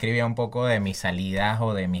Estímulo, yo escribía un poco de mis salidas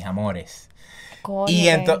o de mis amores. Coño, Y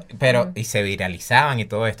pero Ujú. y se viralizaban y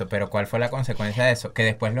todo esto, pero ¿cuál fue la consecuencia de eso? Que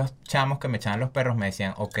después los chamos que me echaban los perros me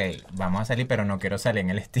decían, ok, vamos a salir, pero no quiero salir en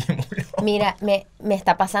el Estímulo. Mira, me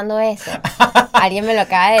está pasando eso. Alguien me lo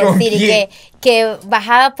acaba de ¿Con decir y quién? que vas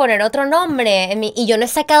a poner otro nombre y yo no he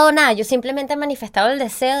sacado nada, yo simplemente he manifestado el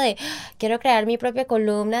deseo de quiero crear mi propia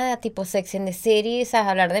columna de tipo Sex and the City, ¿sabes?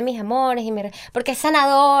 Hablar de mis amores porque es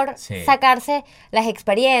sanador Sí. sacarse las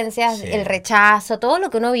experiencias, Sí. el rechazo, todo lo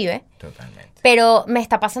que uno vive. Totalmente. Pero me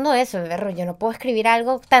está pasando eso, berro, yo no puedo escribir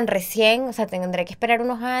algo tan recién, o sea, tendré que esperar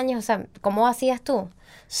unos años, o sea, ¿cómo hacías tú?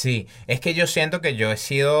 Sí, es que yo siento que yo he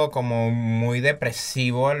sido como muy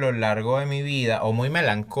depresivo a lo largo de mi vida o muy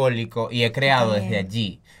melancólico y he creado También. desde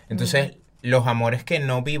allí. Entonces, los amores que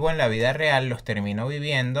no vivo en la vida real los termino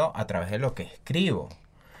viviendo a través de lo que escribo.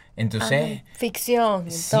 Entonces, ficción,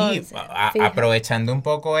 entonces, sí, aprovechando un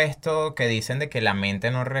poco esto que dicen de que la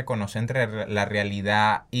mente no reconoce entre la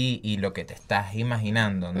realidad y lo que te estás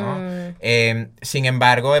imaginando, ¿no? Sin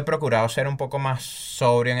embargo, he procurado ser un poco más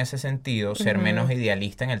sobrio en ese sentido, ser menos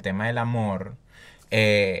idealista en el tema del amor,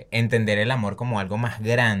 entender el amor como algo más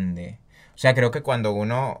grande. O sea, creo que cuando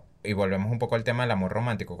uno... Y volvemos un poco al tema del amor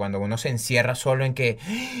romántico. Cuando uno se encierra solo en que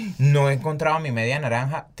no he encontrado mi media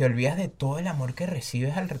naranja, te olvidas de todo el amor que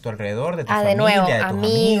recibes a tu alrededor, de tu familia, de nuevo, de tus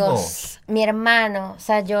amigos. Mi hermano. O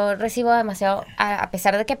sea, yo recibo demasiado, a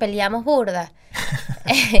pesar de que peleamos burda.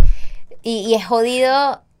 y es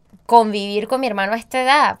jodido convivir con mi hermano a esta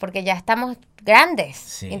edad, porque ya estamos grandes.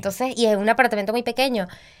 Sí. Entonces, y es un apartamento muy pequeño.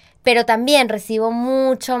 Pero también recibo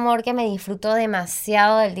mucho amor que me disfruto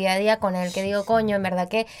demasiado del día a día con él, que digo, coño, en verdad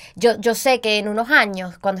que yo sé que en unos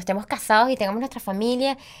años, cuando estemos casados y tengamos nuestra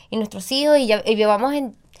familia y nuestros hijos y vivamos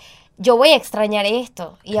yo voy a extrañar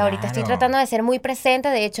esto. Y ahorita estoy tratando de ser muy presente.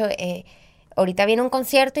 De hecho, ahorita viene un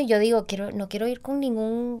concierto y yo digo, no quiero ir con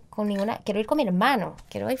ninguna, quiero ir con mi hermano.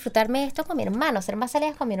 Quiero disfrutarme esto con mi hermano, ser más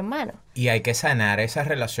salidas con mi hermano. Y hay que sanar esas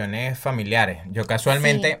relaciones familiares. Yo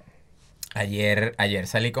casualmente... Sí. Ayer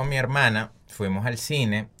salí con mi hermana, fuimos al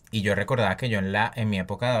cine y yo recordaba que yo en mi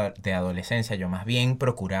época de adolescencia yo más bien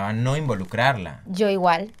procuraba no involucrarla. Yo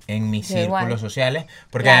igual. En mis círculos sociales,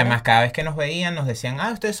 porque además cada vez que nos veían nos decían,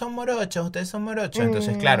 ustedes son morochos, ustedes son morochos.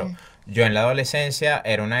 Entonces, claro, yo en la adolescencia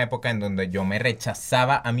era una época en donde yo me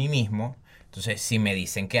rechazaba a mí mismo. Entonces, si me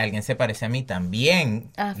dicen que alguien se parece a mí,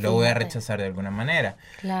 también lo voy a rechazar de alguna manera.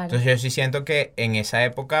 Claro. Entonces, yo sí siento que en esa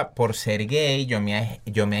época, por ser gay, yo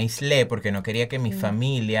me aislé porque no quería que mi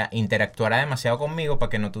familia interactuara demasiado conmigo para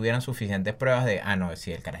que no tuvieran suficientes pruebas de, no,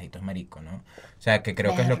 sí, el carajito es marico, ¿no? O sea, que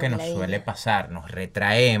creo que es lo que nos suele pasar. Nos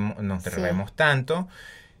retraemos tanto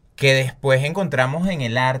que después encontramos en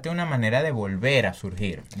el arte una manera de volver a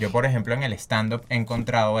surgir. Yo, por ejemplo, en el stand-up he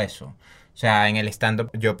encontrado eso. O sea, en el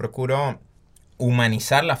stand-up yo procuro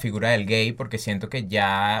humanizar la figura del gay porque siento que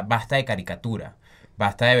ya basta de caricatura.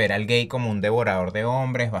 Basta de ver al gay como un devorador de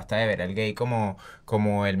hombres, basta de ver al gay como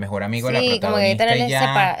el mejor amigo de la protagonista. Como que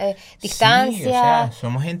ya distancia. Sí, o sea,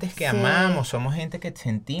 somos gente que amamos, somos gente que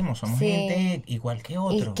sentimos, somos gente igual que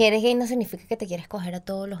otro. Y que eres gay no significa que te quieres coger a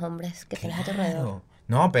todos los hombres que tienes a tu alrededor.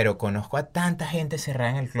 No, pero conozco a tanta gente cerrada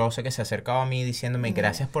en el closet que se ha acercado a mí diciéndome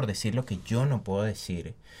gracias por decir lo que yo no puedo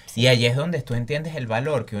decir. Sí. Y allí es donde tú entiendes el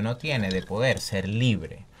valor que uno tiene de poder ser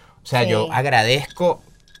libre. O sea, yo agradezco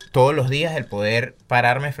todos los días el poder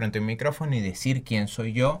pararme frente a un micrófono y decir quién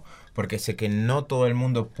soy yo, porque sé que no todo el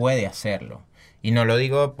mundo puede hacerlo. Y no lo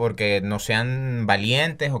digo porque no sean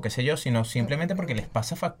valientes o qué sé yo, sino simplemente porque les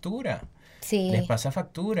pasa factura. Sí. Les pasa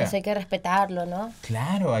factura. Eso hay que respetarlo, ¿no?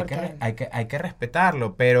 Claro, hay que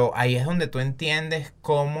respetarlo, pero ahí es donde tú entiendes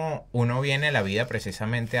cómo uno viene a la vida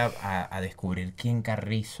precisamente a descubrir quién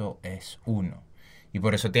carrizo es uno. Y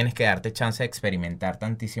por eso tienes que darte chance de experimentar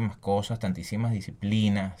tantísimas cosas, tantísimas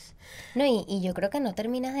disciplinas. No, y yo creo que no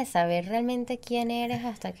terminas de saber realmente quién eres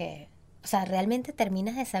hasta que... O sea, realmente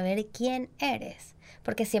terminas de saber quién eres.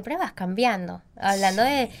 Porque siempre vas cambiando. Hablando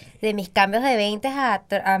de mis cambios de 20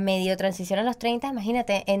 a medio transición a los 30,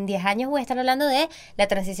 imagínate, en 10 años voy a estar hablando de la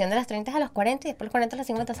transición de los 30 a los 40 y después los 40 a los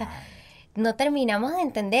 50. Total. O sea, no terminamos de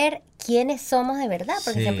entender quiénes somos de verdad,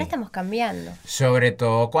 porque siempre estamos cambiando. Sobre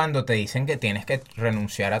todo cuando te dicen que tienes que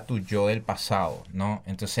renunciar a tu yo del pasado, ¿no?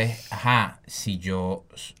 Entonces, si yo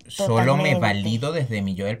solo me valido desde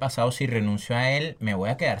mi yo del pasado, si renuncio a él, me voy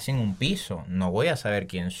a quedar sin un piso, no voy a saber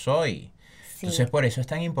quién soy. Sí. Entonces, por eso es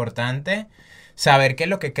tan importante saber que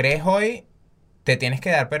lo que crees hoy te tienes que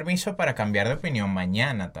dar permiso para cambiar de opinión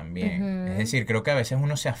mañana también. Es decir, creo que a veces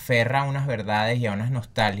uno se aferra a unas verdades y a unas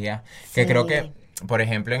nostalgias que creo que, por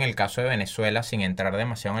ejemplo, en el caso de Venezuela, sin entrar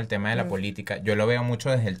demasiado en el tema de la política, yo lo veo mucho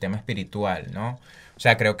desde el tema espiritual, ¿no? O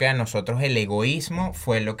sea, creo que a nosotros el egoísmo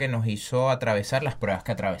fue lo que nos hizo atravesar las pruebas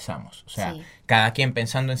que atravesamos. O sea, cada quien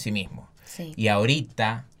pensando en sí mismo. Sí. Y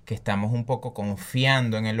ahorita que estamos un poco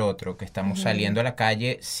confiando en el otro, que estamos saliendo a la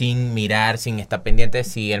calle sin mirar, sin estar pendiente de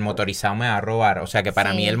si el motorizado me va a robar. O sea que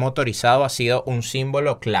para mí el motorizado ha sido un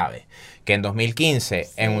símbolo clave. Que en 2015,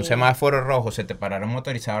 en un semáforo rojo, se te parara un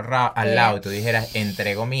motorizado al lado y tú dijeras,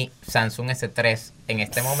 entrego mi Samsung S3 en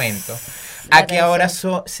este momento, a que ahora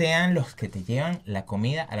sean los que te llevan la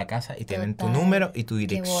comida a la casa y tienen tu número y tu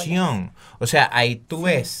dirección. O sea, ahí tú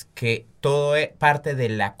ves que todo es parte de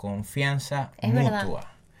la confianza mutua.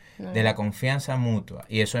 De la confianza mutua.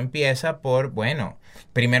 Y eso empieza por,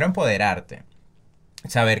 primero empoderarte.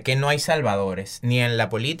 saber que no hay salvadores, ni en la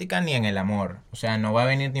política ni en el amor. O sea, no va a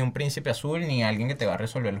venir ni un príncipe azul ni alguien que te va a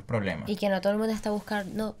resolver los problemas. Y que no todo el mundo está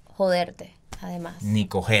buscando joderte, además. Ni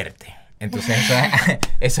cogerte. Entonces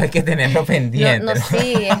eso hay que tenerlo pendiente. No,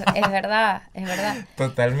 sí, es verdad, es verdad.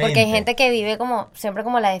 Totalmente. Porque hay gente que vive como, siempre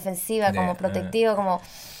como la defensiva, como protectivo, como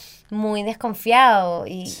muy desconfiado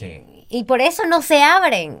y por eso no se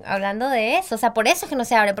abren, hablando de eso, o sea, por eso es que no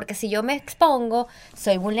se abren, porque si yo me expongo,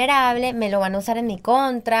 soy vulnerable, me lo van a usar en mi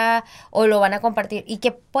contra o lo van a compartir, y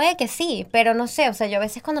que puede que sí, pero no sé, o sea, yo a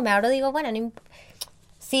veces cuando me abro digo, bueno,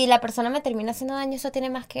 si la persona me termina haciendo daño, eso tiene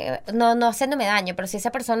más que... No haciéndome daño, pero si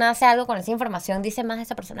esa persona hace algo con esa información, dice más de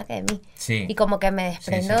esa persona que de mí. Sí. Y como que me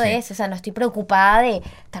desprendo de eso. O sea, no estoy preocupada de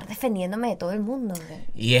estar defendiéndome de todo el mundo.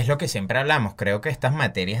 Y es lo que siempre hablamos. Creo que estas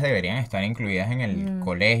materias deberían estar incluidas en el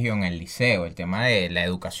colegio, en el liceo. El tema de la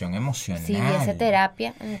educación emocional. Sí, esa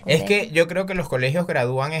terapia. Es que yo creo que los colegios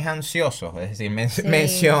gradúan es ansiosos. Es decir,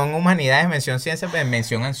 mención humanidades, mención ciencias, pero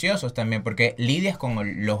mención ansiosos también. Porque lidias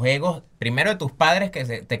con los egos, primero de tus padres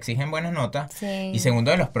que te exigen buenas notas, y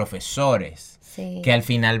segundo de los profesores, que al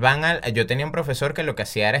final yo tenía un profesor que lo que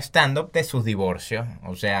hacía era stand-up de sus divorcios,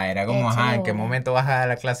 o sea, era como, ¿en qué momento vas a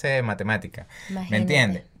la clase de matemática? ¿Me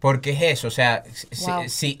entiendes? Porque es eso, o sea,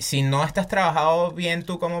 si no estás trabajado bien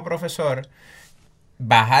tú como profesor,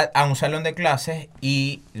 vas a un salón de clases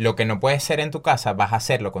y lo que no puedes ser en tu casa, vas a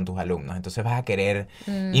hacerlo con tus alumnos. Entonces vas a querer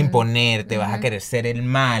imponerte, vas a querer ser el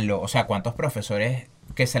malo. O sea, ¿cuántos profesores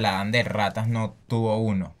que se la dan de ratas no tuvo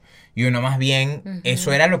uno? Y uno más bien,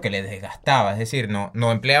 eso era lo que le desgastaba. Es decir,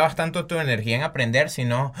 no empleabas tanto tu energía en aprender,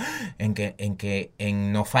 sino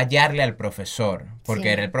en no fallarle al profesor.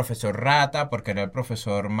 Porque era el profesor rata, porque era el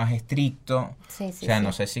profesor más estricto. O sea,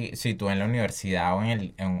 no sé si tú en la universidad o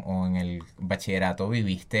en el bachillerato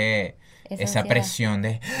viviste esa presión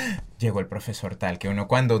de llegó el profesor tal, que uno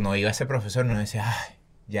cuando no iba a ese profesor no decía, ay,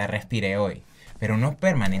 ya respiré hoy. Pero uno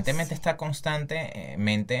permanentemente está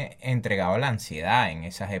constantemente entregado a la ansiedad en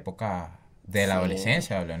esas épocas de la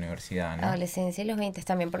adolescencia o de la universidad, ¿no? La adolescencia y los 20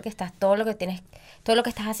 también, porque todo lo que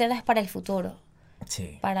estás haciendo es para el futuro.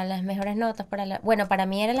 Sí. Para las mejores notas, bueno, para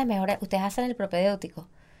mí eran las mejores, ustedes hacen el propedéutico,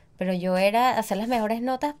 pero yo era hacer las mejores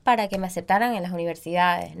notas para que me aceptaran en las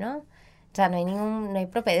universidades, ¿no? O sea, no hay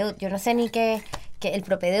propedéutico, yo no sé ni qué el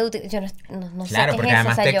propedéutico, yo no claro, sé porque qué es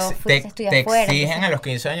además eso, o sea, yo fui a estudiar afuera. Te exigen entonces, a los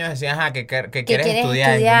 15 años, decían, que ¿qué quieres quieres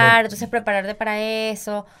estudiar? entonces prepararte para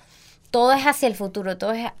eso. Todo es hacia el futuro,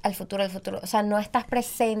 todo es al futuro. O sea, no estás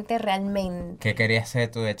presente realmente. ¿Qué querías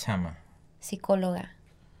ser tú de chama? Psicóloga.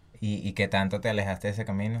 ¿Y qué tanto te alejaste de ese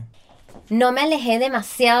camino? No me alejé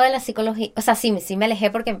demasiado de la psicología. O sea, sí me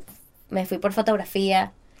alejé porque me fui por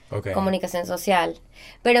fotografía, comunicación social.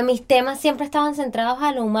 Pero mis temas siempre estaban centrados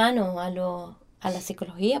a lo humano, a la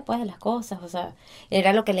psicología, pues, de las cosas. O sea,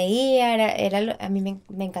 era lo que leía, a mí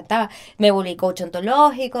me encantaba. Me volví coach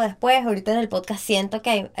ontológico después. Ahorita en el podcast siento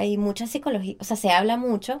que hay mucha psicología. O sea, se habla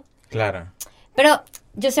mucho. Claro. Pero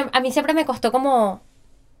a mí siempre me costó como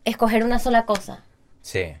escoger una sola cosa.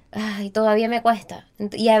 Sí. Ay, todavía me cuesta.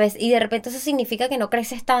 Y de repente eso significa que no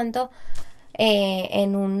creces tanto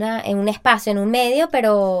en un espacio, en un medio,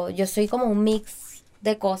 pero yo soy como un mix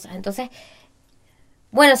de cosas. Entonces,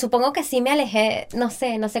 bueno, supongo que sí me alejé, no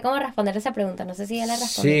sé cómo responder esa pregunta, no sé si ya la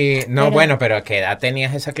respondí. Sí, pero ¿a qué edad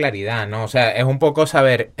tenías esa claridad, no? O sea, es un poco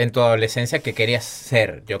saber en tu adolescencia qué querías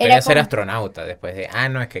ser. Yo quería ser astronauta después de,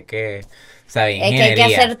 es que ¿sabes? Ingeniería. Es que hay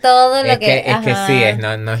que hacer todo lo que... Es que sí,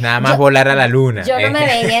 no es nada más volar a la luna. Yo no me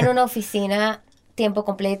veía en una oficina tiempo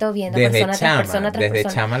completo viendo persona tras persona. Desde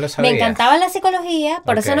chama lo sabías. Me encantaba la psicología,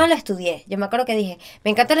 por eso no lo estudié. Yo me acuerdo que dije,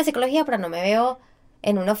 me encanta la psicología, pero no me veo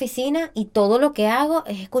en una oficina y todo lo que hago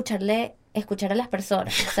es escuchar a las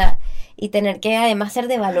personas, o sea, y tener que además ser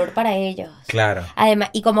de valor para ellos. Claro. Además,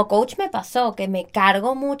 y como coach me pasó que me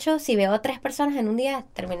cargo mucho, si veo a 3 personas en un día,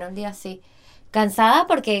 termino el día así, cansada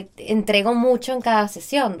porque entrego mucho en cada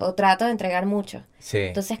sesión, o trato de entregar mucho. Sí.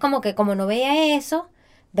 Entonces como no veía eso,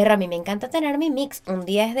 a mí me encanta tener mi mix. Un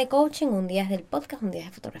día es de coaching, un día es del podcast, un día es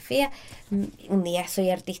de fotografía, un día soy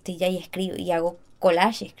artista y escribo y hago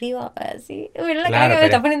collage, escribo así. Mira la cara que me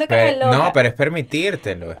está poniendo cara de loca. No, pero es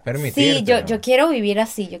permitírtelo. Sí, yo quiero vivir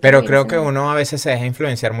así. Pero creo que uno a veces se deja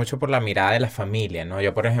influenciar mucho por la mirada de la familia, ¿no?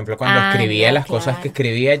 Yo, por ejemplo, cuando escribía las cosas que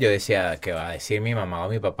escribía, yo decía, ¿qué va a decir mi mamá o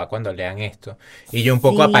mi papá cuando lean esto? Y yo un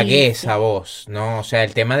poco apagué esa voz, ¿no? O sea,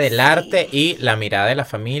 el tema del arte y la mirada de la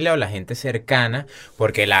familia o la gente cercana,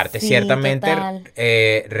 porque el arte ciertamente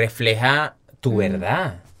refleja tu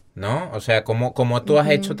verdad, ¿no? O sea, ¿cómo tú has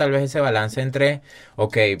hecho tal vez ese balance entre,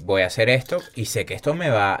 voy a hacer esto y sé que esto me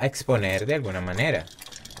va a exponer de alguna manera?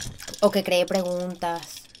 O que cree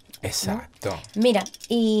preguntas. Exacto. ¿No? Mira,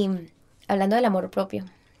 y hablando del amor propio.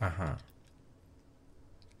 Ajá.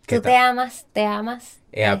 ¿Tú te amas?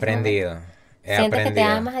 He aprendido. ¿Sientes que te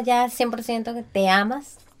amas allá 100%, que te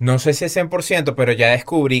amas? No sé si es 100%, pero ya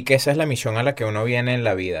descubrí que esa es la misión a la que uno viene en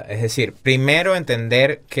la vida. Es decir, primero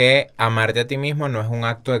entender que amarte a ti mismo no es un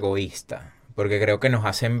acto egoísta, porque creo que nos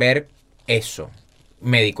hacen ver eso.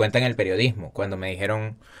 Me di cuenta en el periodismo, cuando me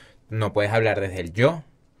dijeron, no puedes hablar desde el yo.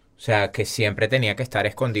 O sea, que siempre tenía que estar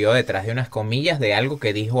escondido detrás de unas comillas de algo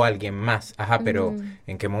que dijo alguien más. Ajá, pero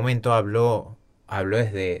 ¿en qué momento hablo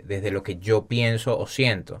desde lo que yo pienso o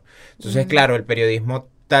siento? Entonces, claro, el periodismo,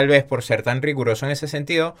 tal vez por ser tan riguroso en ese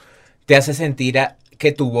sentido, te hace sentir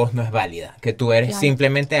que tu voz no es válida, que tú eres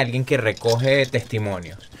simplemente alguien que recoge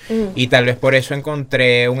testimonios. Y tal vez por eso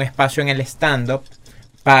encontré un espacio en el stand-up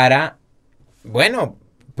para, bueno,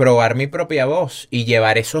 probar mi propia voz y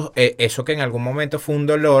llevar eso que en algún momento fue un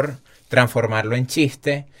dolor, transformarlo en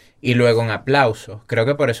chiste y luego en aplausos. Creo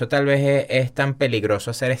que por eso tal vez es tan peligroso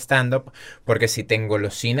hacer stand-up, porque si te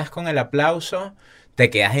engolosinas con el aplauso, te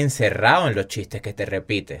quedas encerrado en los chistes que te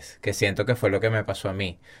repites, que siento que fue lo que me pasó a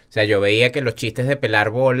mí. O sea, yo veía que los chistes de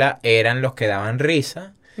pelar bola eran los que daban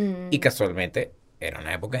risa y casualmente era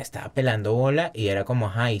una época que estaba pelando bola y era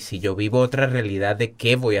como, ay, si yo vivo otra realidad, ¿de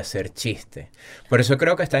qué voy a hacer chiste? Por eso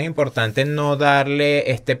creo que es tan importante no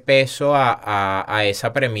darle este peso a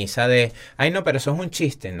esa premisa de, ay, no, pero eso es un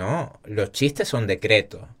chiste. No, los chistes son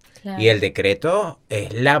decretos. Claro. Y el decreto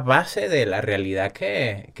es la base de la realidad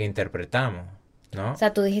que interpretamos, ¿no? O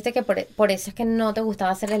sea, tú dijiste que por eso es que no te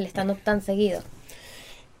gustaba hacer el stand-up tan seguido.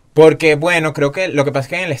 Porque, bueno, creo que lo que pasa es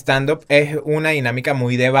que en el stand-up es una dinámica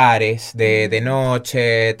muy de bares, de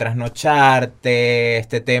noche, trasnocharte,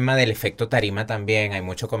 este tema del efecto tarima también. Hay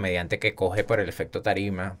mucho comediante que coge por el efecto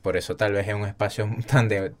tarima, por eso tal vez es un espacio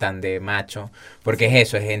tan de macho. Porque es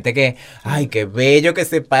eso, es gente que, ay, qué bello que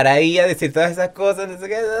se para ahí a decir todas esas cosas, no sé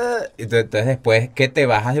qué. Entonces después que te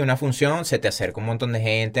bajas de una función, se te acerca un montón de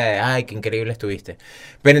gente, ay, qué increíble estuviste.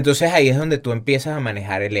 Pero entonces ahí es donde tú empiezas a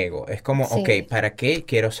manejar el ego. Es como, ok, ¿para qué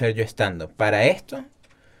quiero ser yo estando? ¿Para esto?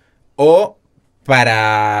 O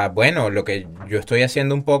para, bueno, lo que yo estoy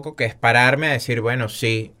haciendo un poco, que es pararme a decir, bueno,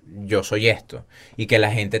 sí, yo soy esto. Y que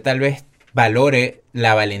la gente tal vez valore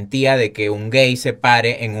la valentía de que un gay se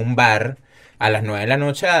pare en un bar a las 9 de la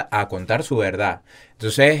noche a contar su verdad.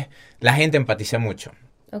 Entonces, la gente empatiza mucho.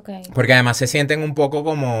 Okay. Porque además se sienten un poco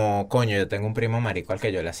como, coño, yo tengo un primo marico al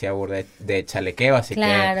que yo le hacía burda de chalequeo, así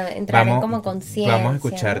claro, que entrar en como conciencia, vamos a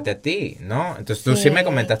escucharte, ¿no? A ti, ¿no? Entonces tú sí me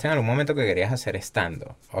comentaste en algún momento que querías hacer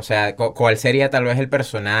stand-up. O sea, ¿cuál sería tal vez el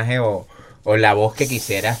personaje o la voz que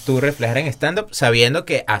quisieras tú reflejar en stand-up, sabiendo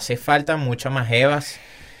que hace falta mucho más evas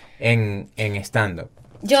en stand-up?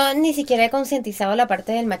 Yo ni siquiera he concientizado la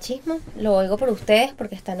parte del machismo, lo oigo por ustedes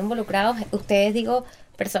porque están involucrados, ustedes digo,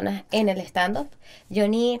 personas en el stand-up. Yo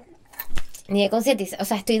ni he concientizado, o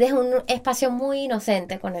sea, estoy desde un espacio muy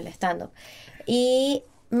inocente con el stand-up. Y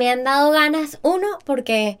me han dado ganas, uno,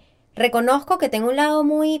 porque reconozco que tengo un lado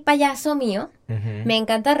muy payaso mío. Uh-huh. Me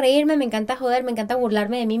encanta reírme, me encanta joder, me encanta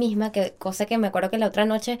burlarme de mí misma, cosa que me acuerdo que la otra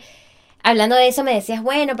noche, hablando de eso, me decías,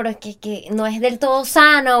 bueno, pero es que no es del todo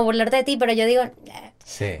sano burlarte de ti, pero yo digo,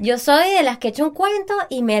 sí. Yo soy de las que echo un cuento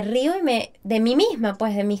y me río de mí misma,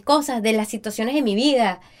 pues, de mis cosas, de las situaciones de mi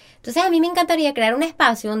vida. Entonces, a mí me encantaría crear un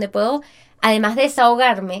espacio donde puedo, además de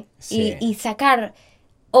desahogarme y sacar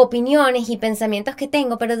opiniones y pensamientos que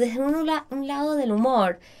tengo, pero desde un lado del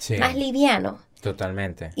humor, más liviano.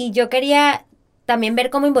 Totalmente. Y yo quería también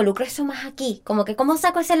ver cómo involucro eso más aquí, como que cómo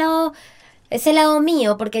saco ese lado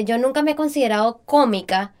mío, porque yo nunca me he considerado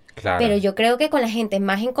cómica, claro. Pero yo creo que con la gente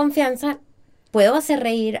más en confianza puedo hacer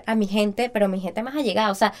reír a mi gente, pero mi gente más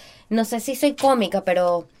allegada. O sea, no sé si soy cómica,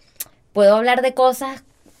 pero puedo hablar de cosas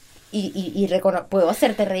y puedo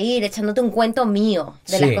hacerte reír echándote un cuento mío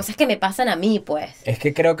de las cosas que me pasan a mí, pues. Es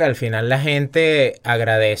que creo que al final la gente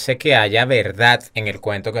agradece que haya verdad en el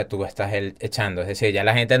cuento que tú estás echando. Es decir, ya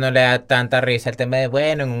la gente no le da tanta risa el tema de,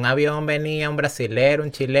 bueno, en un avión venía un brasilero,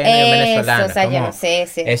 un chileno y un venezolano. O sea, yo no sé,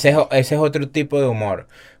 sí. Ese es otro tipo de humor.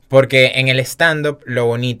 Porque en el stand-up lo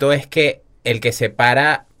bonito es que el que se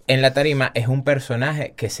para en la tarima es un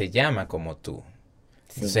personaje que se llama como tú.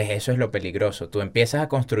 Entonces eso es lo peligroso. Tú empiezas a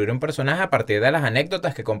construir un personaje a partir de las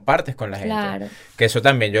anécdotas que compartes con la gente. Claro. Que eso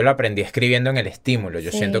también yo lo aprendí escribiendo en el Estimulo.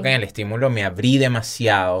 Yo siento que en el Estimulo me abrí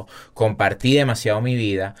demasiado, compartí demasiado mi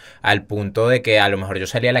vida, al punto de que a lo mejor yo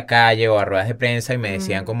salía a la calle o a ruedas de prensa y me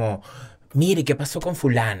decían como, mire, ¿qué pasó con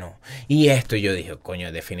fulano? Y esto, y yo dije,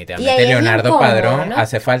 coño, definitivamente Leonardo incómodo, Padrón, ¿no?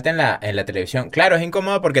 Hace falta en la televisión. Claro, es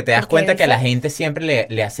incómodo porque te das cuenta que a la gente siempre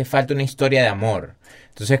le hace falta una historia de amor.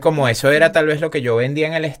 Entonces, como eso era tal vez lo que yo vendía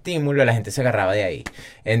en el Estímulo, la gente se agarraba de ahí.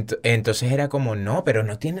 Entonces era como, no, pero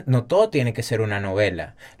no todo tiene que ser una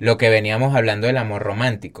novela. Lo que veníamos hablando del amor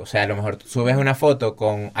romántico. O sea, a lo mejor tú subes una foto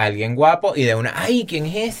con alguien guapo y de una, ay, ¿quién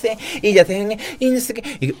es ese? Y ya te... Y no sé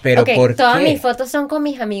qué. Pero Ok, ¿por todas qué? mis fotos son con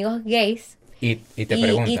mis amigos gays. Y te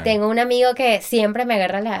preguntan. Y tengo un amigo que siempre me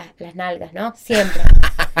agarra las nalgas, ¿no? Siempre.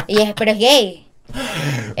 Pero es gay.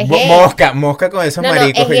 Es gay. Mosca con esos No,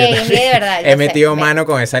 maricos. es gay, es gay de verdad. He metido mano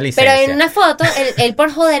con esa licencia. Pero en una foto, él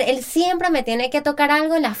por joder, él siempre me tiene que tocar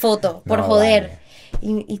algo en la foto, por joder.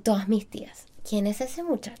 Vale. Y todas mis tías, ¿quién es ese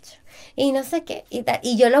muchacho? Y no sé qué, y tal.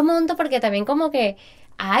 Y yo lo monto porque también como que,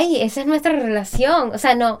 ay, esa es nuestra relación. O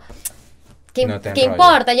sea, no... ¿Qué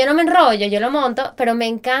importa? Yo no me enrollo, yo lo monto, pero me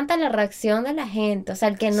encanta la reacción de la gente. O sea,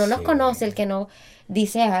 el que no nos conoce, el que no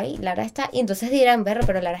dice, ay, Lara está... Y entonces dirán, pero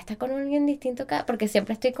Lara está con alguien distinto acá, porque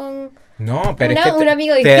siempre estoy con no, pero es que un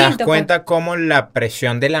amigo te distinto. das cuenta cómo la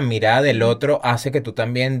presión de la mirada del otro hace que tú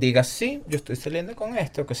también digas, sí, yo estoy saliendo con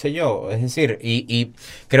esto, qué sé yo. Es decir, y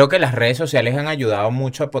creo que las redes sociales han ayudado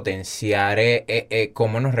mucho a potenciar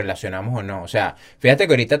cómo nos relacionamos o no. O sea, fíjate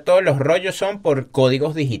que ahorita todos los rollos son por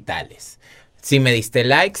códigos digitales. Si me diste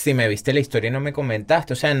like, si me viste la historia y no me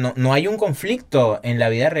comentaste. O sea, no hay un conflicto en la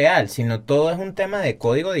vida real, sino todo es un tema de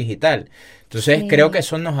código digital. Entonces, creo que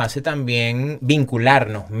eso nos hace también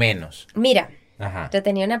vincularnos menos. Mira, Ajá. Te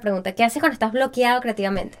tenía una pregunta. ¿Qué haces cuando estás bloqueado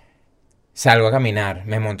creativamente? Salgo a caminar,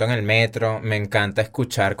 me monto en el metro, me encanta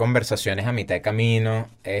escuchar conversaciones a mitad de camino.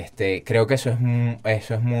 Creo que eso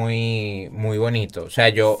es muy, muy bonito. O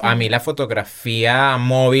sea, a mí la fotografía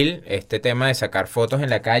móvil, este tema de sacar fotos en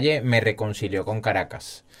la calle, me reconcilió con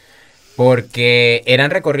Caracas. Porque eran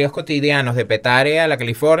recorridos cotidianos de Petare a la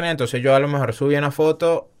California, entonces yo a lo mejor subía una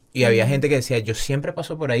foto y había gente que decía, yo siempre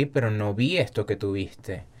paso por ahí, pero no vi esto que tú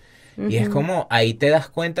viste. Y es como, ahí te das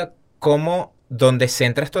cuenta cómo donde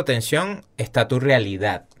centras tu atención está tu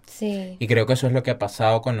realidad. Sí. Y creo que eso es lo que ha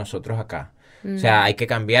pasado con nosotros acá. O sea, hay que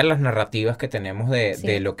cambiar las narrativas que tenemos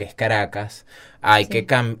de lo que es Caracas. Hay que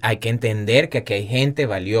entender que aquí hay gente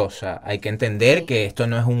valiosa. Hay que entender que esto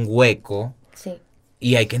no es un hueco. Sí.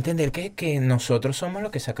 Y hay que entender que nosotros somos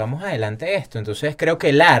los que sacamos adelante esto. Entonces creo que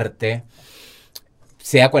el arte,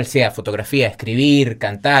 sea cual sea, fotografía, escribir,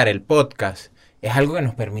 cantar, el podcast, es algo que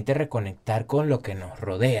nos permite reconectar con lo que nos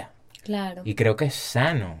rodea. Claro. Y creo que es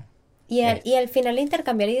sano. Y al final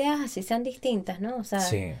intercambiar ideas así sean distintas, ¿no? O sea,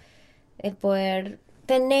 el poder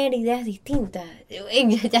tener ideas distintas.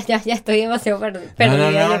 Ya estoy demasiado perdida.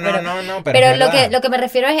 No, pero lo que me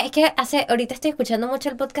refiero es que ahorita estoy escuchando mucho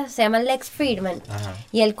el podcast, se llama Lex Fridman. Ajá.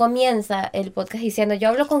 Y él comienza el podcast diciendo, yo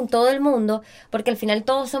hablo con todo el mundo, porque al final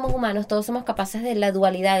todos somos humanos, todos somos capaces de la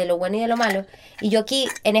dualidad, de lo bueno y de lo malo. Y yo aquí,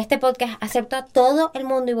 en este podcast, acepto a todo el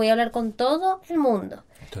mundo y voy a hablar con todo el mundo.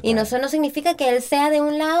 Total. Y eso no significa que él sea de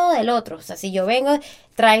un lado o del otro. O sea, si yo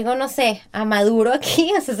traigo, no sé, a Maduro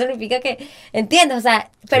aquí, eso significa que, ¿entiendes? O sea,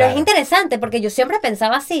 pero es interesante porque yo siempre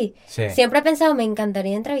pensaba así. Sí. Siempre he pensado, me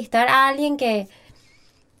encantaría entrevistar a alguien que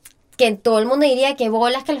todo el mundo diría que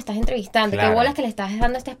bolas que lo estás entrevistando, que bolas que le estás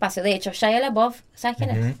dando este espacio. De hecho, Shia LaBeouf, ¿sabes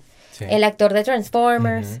quién es? Sí. El actor de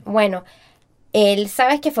Transformers. Bueno, él,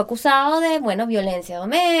 ¿sabes? Que fue acusado de, violencia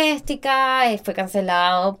doméstica, fue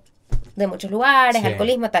cancelado de muchos lugares,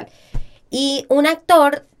 alcoholismo, tal. Y un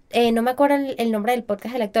actor, no me acuerdo el nombre del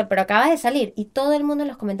podcast del actor, pero acaba de salir y todo el mundo en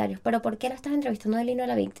los comentarios, ¿pero por qué lo estás entrevistando del hino a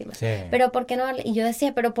la víctima? Sí. ¿Pero por qué no? Y yo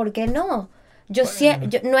decía, ¿pero por qué no? Yo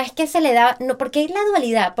no es que se le da, no, ¿por qué la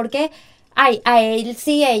dualidad? ¿Por qué a él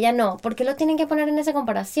sí, a ella no? ¿Por qué lo tienen que poner en esa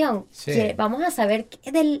comparación? Sí. Que vamos a saber que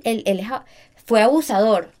él fue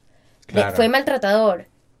abusador, fue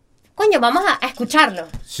maltratador. Coño, vamos a escucharlo.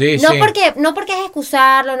 Sí, no porque es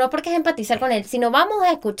excusarlo, no porque es empatizar con él, sino vamos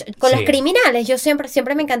a escuchar. Con los criminales, yo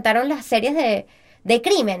siempre me encantaron las series de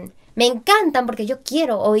crimen. Me encantan porque yo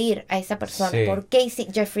quiero oír a esa persona. Sí. ¿Por qué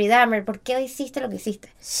hiciste, Jeffrey Dahmer? ¿Por qué hiciste lo que hiciste?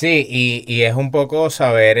 Sí, y es un poco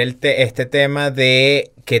saber este tema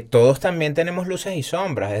de que todos también tenemos luces y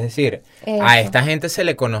sombras. Es decir, a esta gente se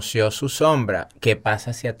le conoció su sombra. ¿Qué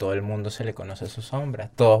pasa si a todo el mundo se le conoce su sombra?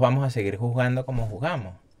 Todos vamos a seguir juzgando como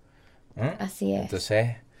juzgamos. Así es.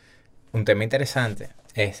 Entonces, un tema interesante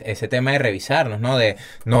es ese tema de revisarnos, ¿no? De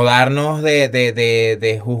no darnos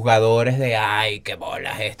de juzgadores de ay, qué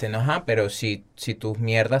bolas ¿no? Ajá, pero si tus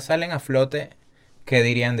mierdas salen a flote, ¿qué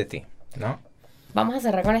dirían de ti? ¿No? Vamos a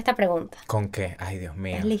cerrar con esta pregunta. ¿Con qué? Ay, Dios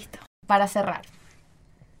mío. ¿Estás listo? Para cerrar.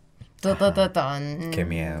 Qué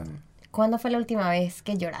miedo. ¿Cuándo fue la última vez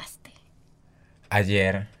que lloraste?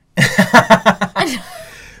 Ayer.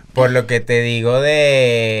 Por lo que te digo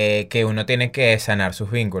de que uno tiene que sanar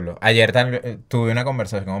sus vínculos. Ayer tuve una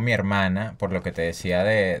conversación con mi hermana, por lo que te decía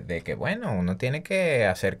de que, bueno, uno tiene que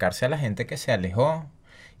acercarse a la gente que se alejó.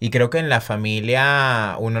 Y creo que en la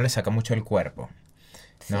familia uno le saca mucho el cuerpo.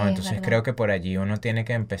 No, Sí, es entonces verdad. creo que por allí uno tiene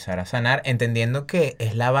que empezar a sanar, entendiendo que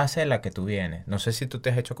es la base de la que tú vienes. No sé si tú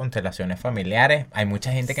te has hecho constelaciones familiares. Hay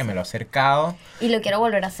mucha gente que me lo ha acercado. Y lo quiero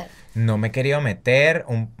volver a hacer. No me he querido meter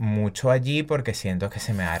mucho allí porque siento que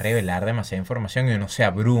se me va a revelar demasiada información y uno se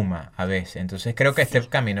abruma a veces. Entonces creo que este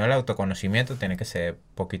camino del autoconocimiento tiene que ser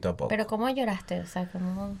poquito a poco. Pero ¿cómo lloraste? O sea,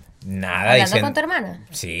 ¿cómo... Nada, Hablando con tu hermana.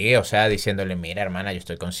 Sí, o sea, diciéndole, mira, hermana, yo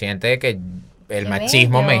estoy consciente de que el Qué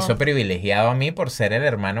machismo me bello. hizo privilegiado a mí por ser el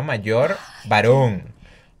hermano mayor varón.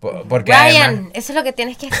 Porque Ryan, además, eso es lo que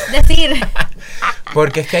tienes que decir.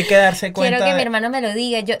 porque es que hay que darse cuenta Quiero que mi de- hermano me lo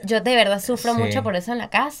diga. Yo de verdad sufro Sí. mucho por eso en la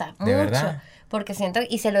casa. ¿De Mucho. verdad? Porque siento,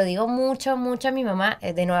 y se lo digo mucho, mucho a mi mamá.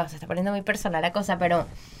 De nuevo, se está poniendo muy personal la cosa, pero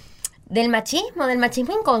del machismo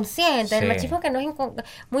inconsciente, del Sí. machismo que no es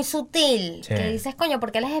muy sutil. Sí. Que dices, coño,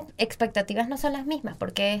 ¿por qué las expectativas no son las mismas?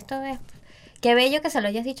 Porque esto es... Qué bello que se lo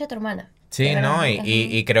hayas dicho a tu hermana. Sí, De verdad, ¿no? Y, es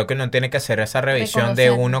y, y creo que uno tiene que hacer esa revisión de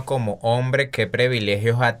reconocerlo. uno como hombre, qué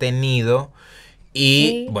privilegios ha tenido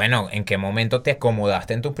y, Sí. bueno, en qué momento te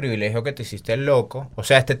acomodaste en tu privilegio que te hiciste el loco. O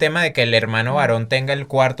sea, este tema de que el hermano varón tenga el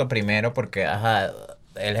cuarto primero porque, ajá,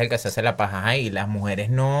 él es el que se hace la paja, ajá, y las mujeres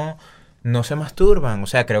no se masturban. O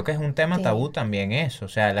sea, creo que es un tema Sí. tabú también eso. O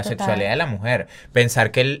sea, la Total. sexualidad de la mujer.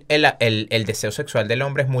 Pensar que el deseo sexual del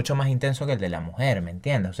hombre es mucho más intenso que el de la mujer, ¿me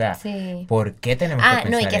entiendes? O sea, Sí. ¿por qué tenemos Ah, que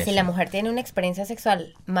no, y pensar que si eso? la mujer tiene una experiencia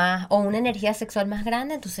sexual más o una energía sexual más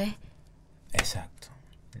grande, entonces Exacto.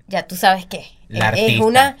 ya tú sabes qué. La Es artista.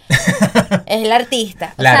 una es la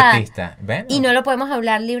artista. O La sea, artista. Bueno, y no lo podemos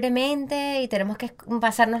hablar libremente y tenemos que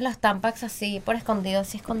pasarnos los tampax así por escondido,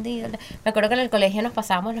 así escondido. Me acuerdo que en el colegio nos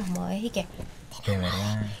pasábamos los modes y que de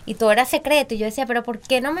verdad. y todo era secreto y yo decía, pero ¿por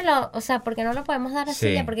qué no me lo, o sea, por qué no lo podemos dar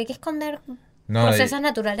así? Sí. ¿Por qué hay que esconder No, procesos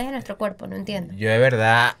naturales de nuestro cuerpo? No entiendo. yo de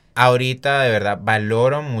verdad, ahorita de verdad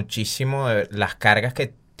valoro muchísimo las cargas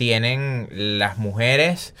que tienen las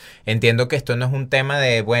mujeres. Entiendo que esto no es un tema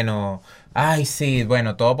de, bueno, ay, sí,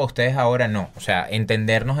 bueno, todo para ustedes ahora no. O sea,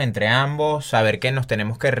 entendernos entre ambos, saber que nos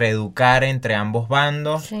tenemos que reeducar entre ambos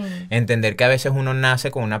bandos, Sí. entender que a veces uno nace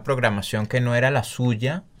con una programación que no era la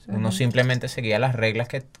suya. Uno simplemente seguía las reglas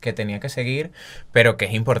que tenía que seguir, pero que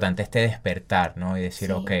es importante este despertar, ¿no? Y decir,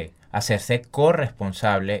 Sí. ok, hacerse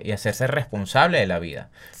corresponsable y hacerse responsable de la vida.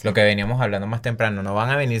 Sí. Lo que veníamos hablando más temprano, no van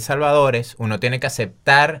a venir salvadores, uno tiene que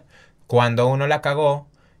aceptar cuando uno la cagó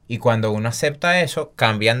y cuando uno acepta eso,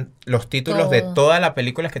 cambian los títulos de Todo. todas las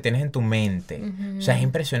películas que tienes en tu mente. Ujú. O sea, es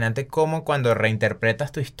impresionante cómo cuando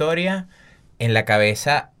reinterpretas tu historia, en la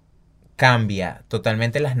cabeza cambia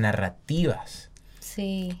totalmente las narrativas.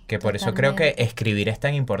 Sí. Que por eso creo que escribir es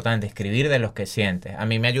tan importante, escribir de los que sientes. A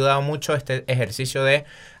mí me ha ayudado mucho este ejercicio de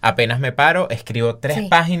apenas me paro, escribo 3 Sí.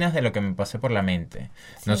 páginas de lo que me pase por la mente.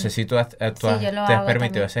 No Sí. sé si tú yo lo te has hago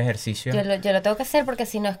permitido también. ese ejercicio. Yo lo tengo que hacer porque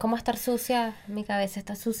si no es como estar sucia, mi cabeza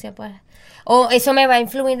está sucia, pues. O eso me va a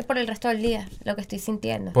influir por el resto del día, lo que estoy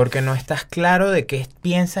sintiendo. Porque no estás claro de qué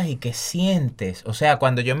piensas y qué sientes. O sea,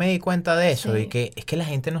 cuando yo me di cuenta de eso, Sí. de que es que la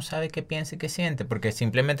gente no sabe qué piensa y qué siente, porque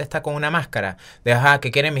simplemente está con una máscara de, ajá, ¿qué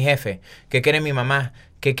quiere mi jefe? ¿Qué quiere mi mamá?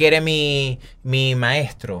 ¿Qué quiere mi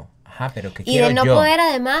maestro? Ajá, pero ¿qué Y quiero de no yo? poder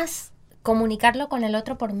además comunicarlo con el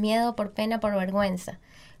otro por miedo, por pena, por vergüenza.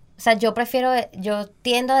 O sea, yo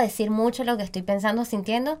tiendo a decir mucho lo que estoy pensando,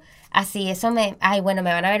 sintiendo, así eso ay, bueno,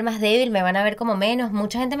 me van a ver más débil, me van a ver como menos,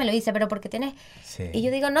 mucha gente me lo dice, pero ¿por qué tienes? Sí. Y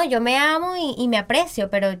yo digo, no, yo me amo y me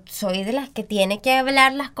aprecio, pero soy de las que tiene que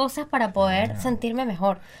hablar las cosas para poder Claro. sentirme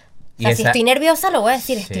mejor. O Y sea, si esa- estoy nerviosa, lo voy a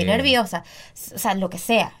decir, estoy Sí. nerviosa. O sea, lo que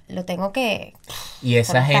sea, lo tengo que... Y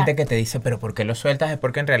esa soltar. gente que te dice, pero ¿por qué lo sueltas? Es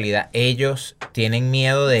porque en realidad ellos tienen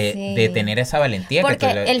miedo de Sí. tener esa valentía Porque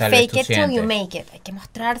que el tal vez fake tú it till you sientes. make it. Hay que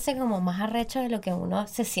mostrarse como más arrecho de lo que uno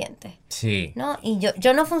se siente. Sí. ¿No? Y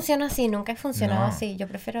yo no funciono así, nunca he funcionado No. así. Yo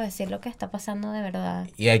prefiero decir lo que está pasando de verdad.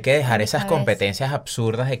 Y hay que dejar en mi esas cabeza. competencias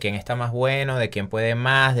absurdas de quién está más bueno, de quién puede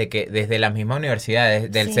más, de que desde la misma universidad,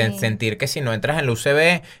 del Sí. sentir que si no entras en la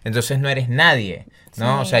UCB, entonces no eres nadie,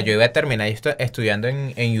 ¿no? Sí. O sea, yo iba a terminar estudiando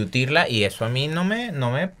en UTIRLA y eso a mí no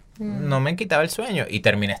me quitaba el sueño y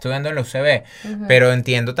terminé estudiando en la UCB. Ujú. Pero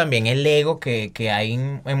entiendo también el ego que hay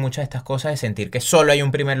en muchas de estas cosas de sentir que solo hay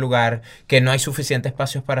un primer lugar, que no hay suficiente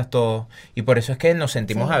espacios para todos y por eso es que nos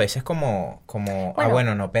sentimos Sí. a veces como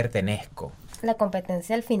Bueno. no pertenezco. La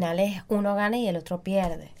competencia al final es uno gana y el otro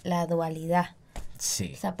pierde. La dualidad.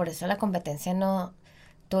 Sí. O sea, por eso la competencia no...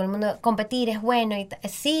 Todo el mundo, competir es bueno.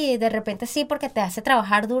 Sí, de repente sí, porque te hace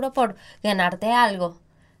trabajar duro por ganarte algo.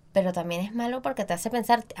 pero también es malo porque te hace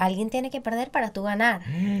pensar, alguien tiene que perder para tú ganar.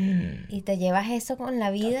 Y te llevas eso con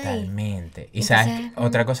la vida. Totalmente. Y entonces, sabes,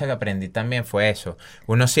 otra cosa que aprendí también fue eso.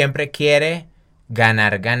 Uno siempre quiere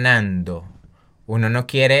ganar ganando. Uno no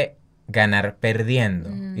quiere ganar perdiendo.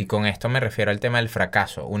 Y con esto me refiero al tema del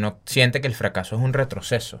fracaso. Uno siente que el fracaso es un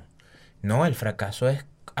retroceso. No, el fracaso es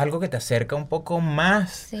algo que te acerca un poco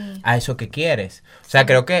más a eso que quieres. O sea,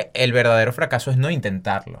 creo que el verdadero fracaso es no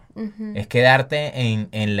intentarlo. Es quedarte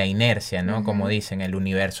en la inercia, ¿no? Como dicen, el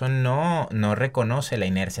universo no reconoce la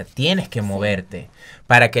inercia. Tienes que moverte.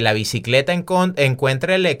 Para que la bicicleta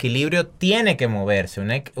encuentre el equilibrio, tiene que moverse.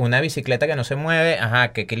 Una bicicleta que no se mueve,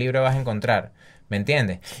 ¿qué equilibrio vas a encontrar? ¿Me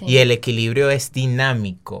entiendes? Sí. Y el equilibrio es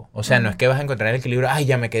dinámico. O sea, no es que vas a encontrar el equilibrio, ay,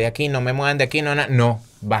 ya me quedé aquí, no me muevan de aquí, no,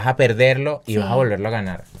 vas a perderlo y vas a volverlo a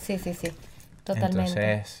ganar. Sí, totalmente.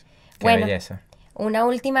 Entonces, qué belleza. Una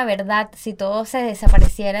última verdad, si todo se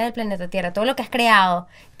desapareciera del planeta Tierra, todo lo que has creado,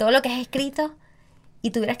 todo lo que has escrito,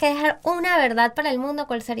 y tuvieras que dejar una verdad para el mundo,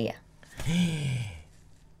 ¿cuál sería?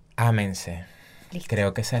 Ámense. Listo.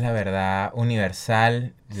 Creo que esa es la verdad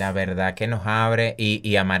universal, la verdad que nos abre,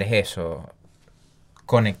 y amar es eso.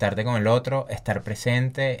 Conectarte con el otro, estar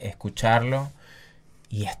presente, escucharlo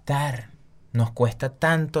y estar. Nos cuesta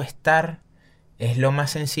tanto estar. Es lo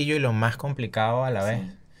más sencillo y lo más complicado a la vez.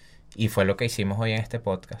 Y fue lo que hicimos hoy en este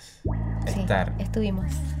podcast. Estar. Estuvimos.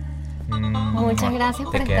 Muchas gracias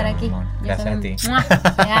por estar aquí. Gracias a ti.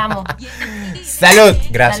 Te amo. ¡Salud!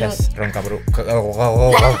 Gracias. Salud. Roncabru.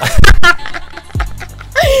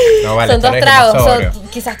 No, vale, son 2 tragos, son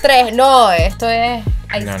quizás 3. No, esto es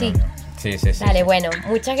Ice Tea. No. Sí. Dale, bueno,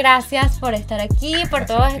 muchas gracias por estar aquí, por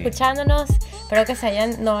todos escuchándonos. Espero que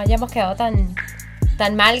no hayamos quedado tan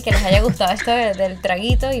mal, que les haya gustado esto del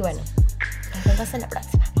traguito. Y bueno, nos vemos en la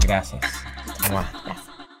próxima. Gracias.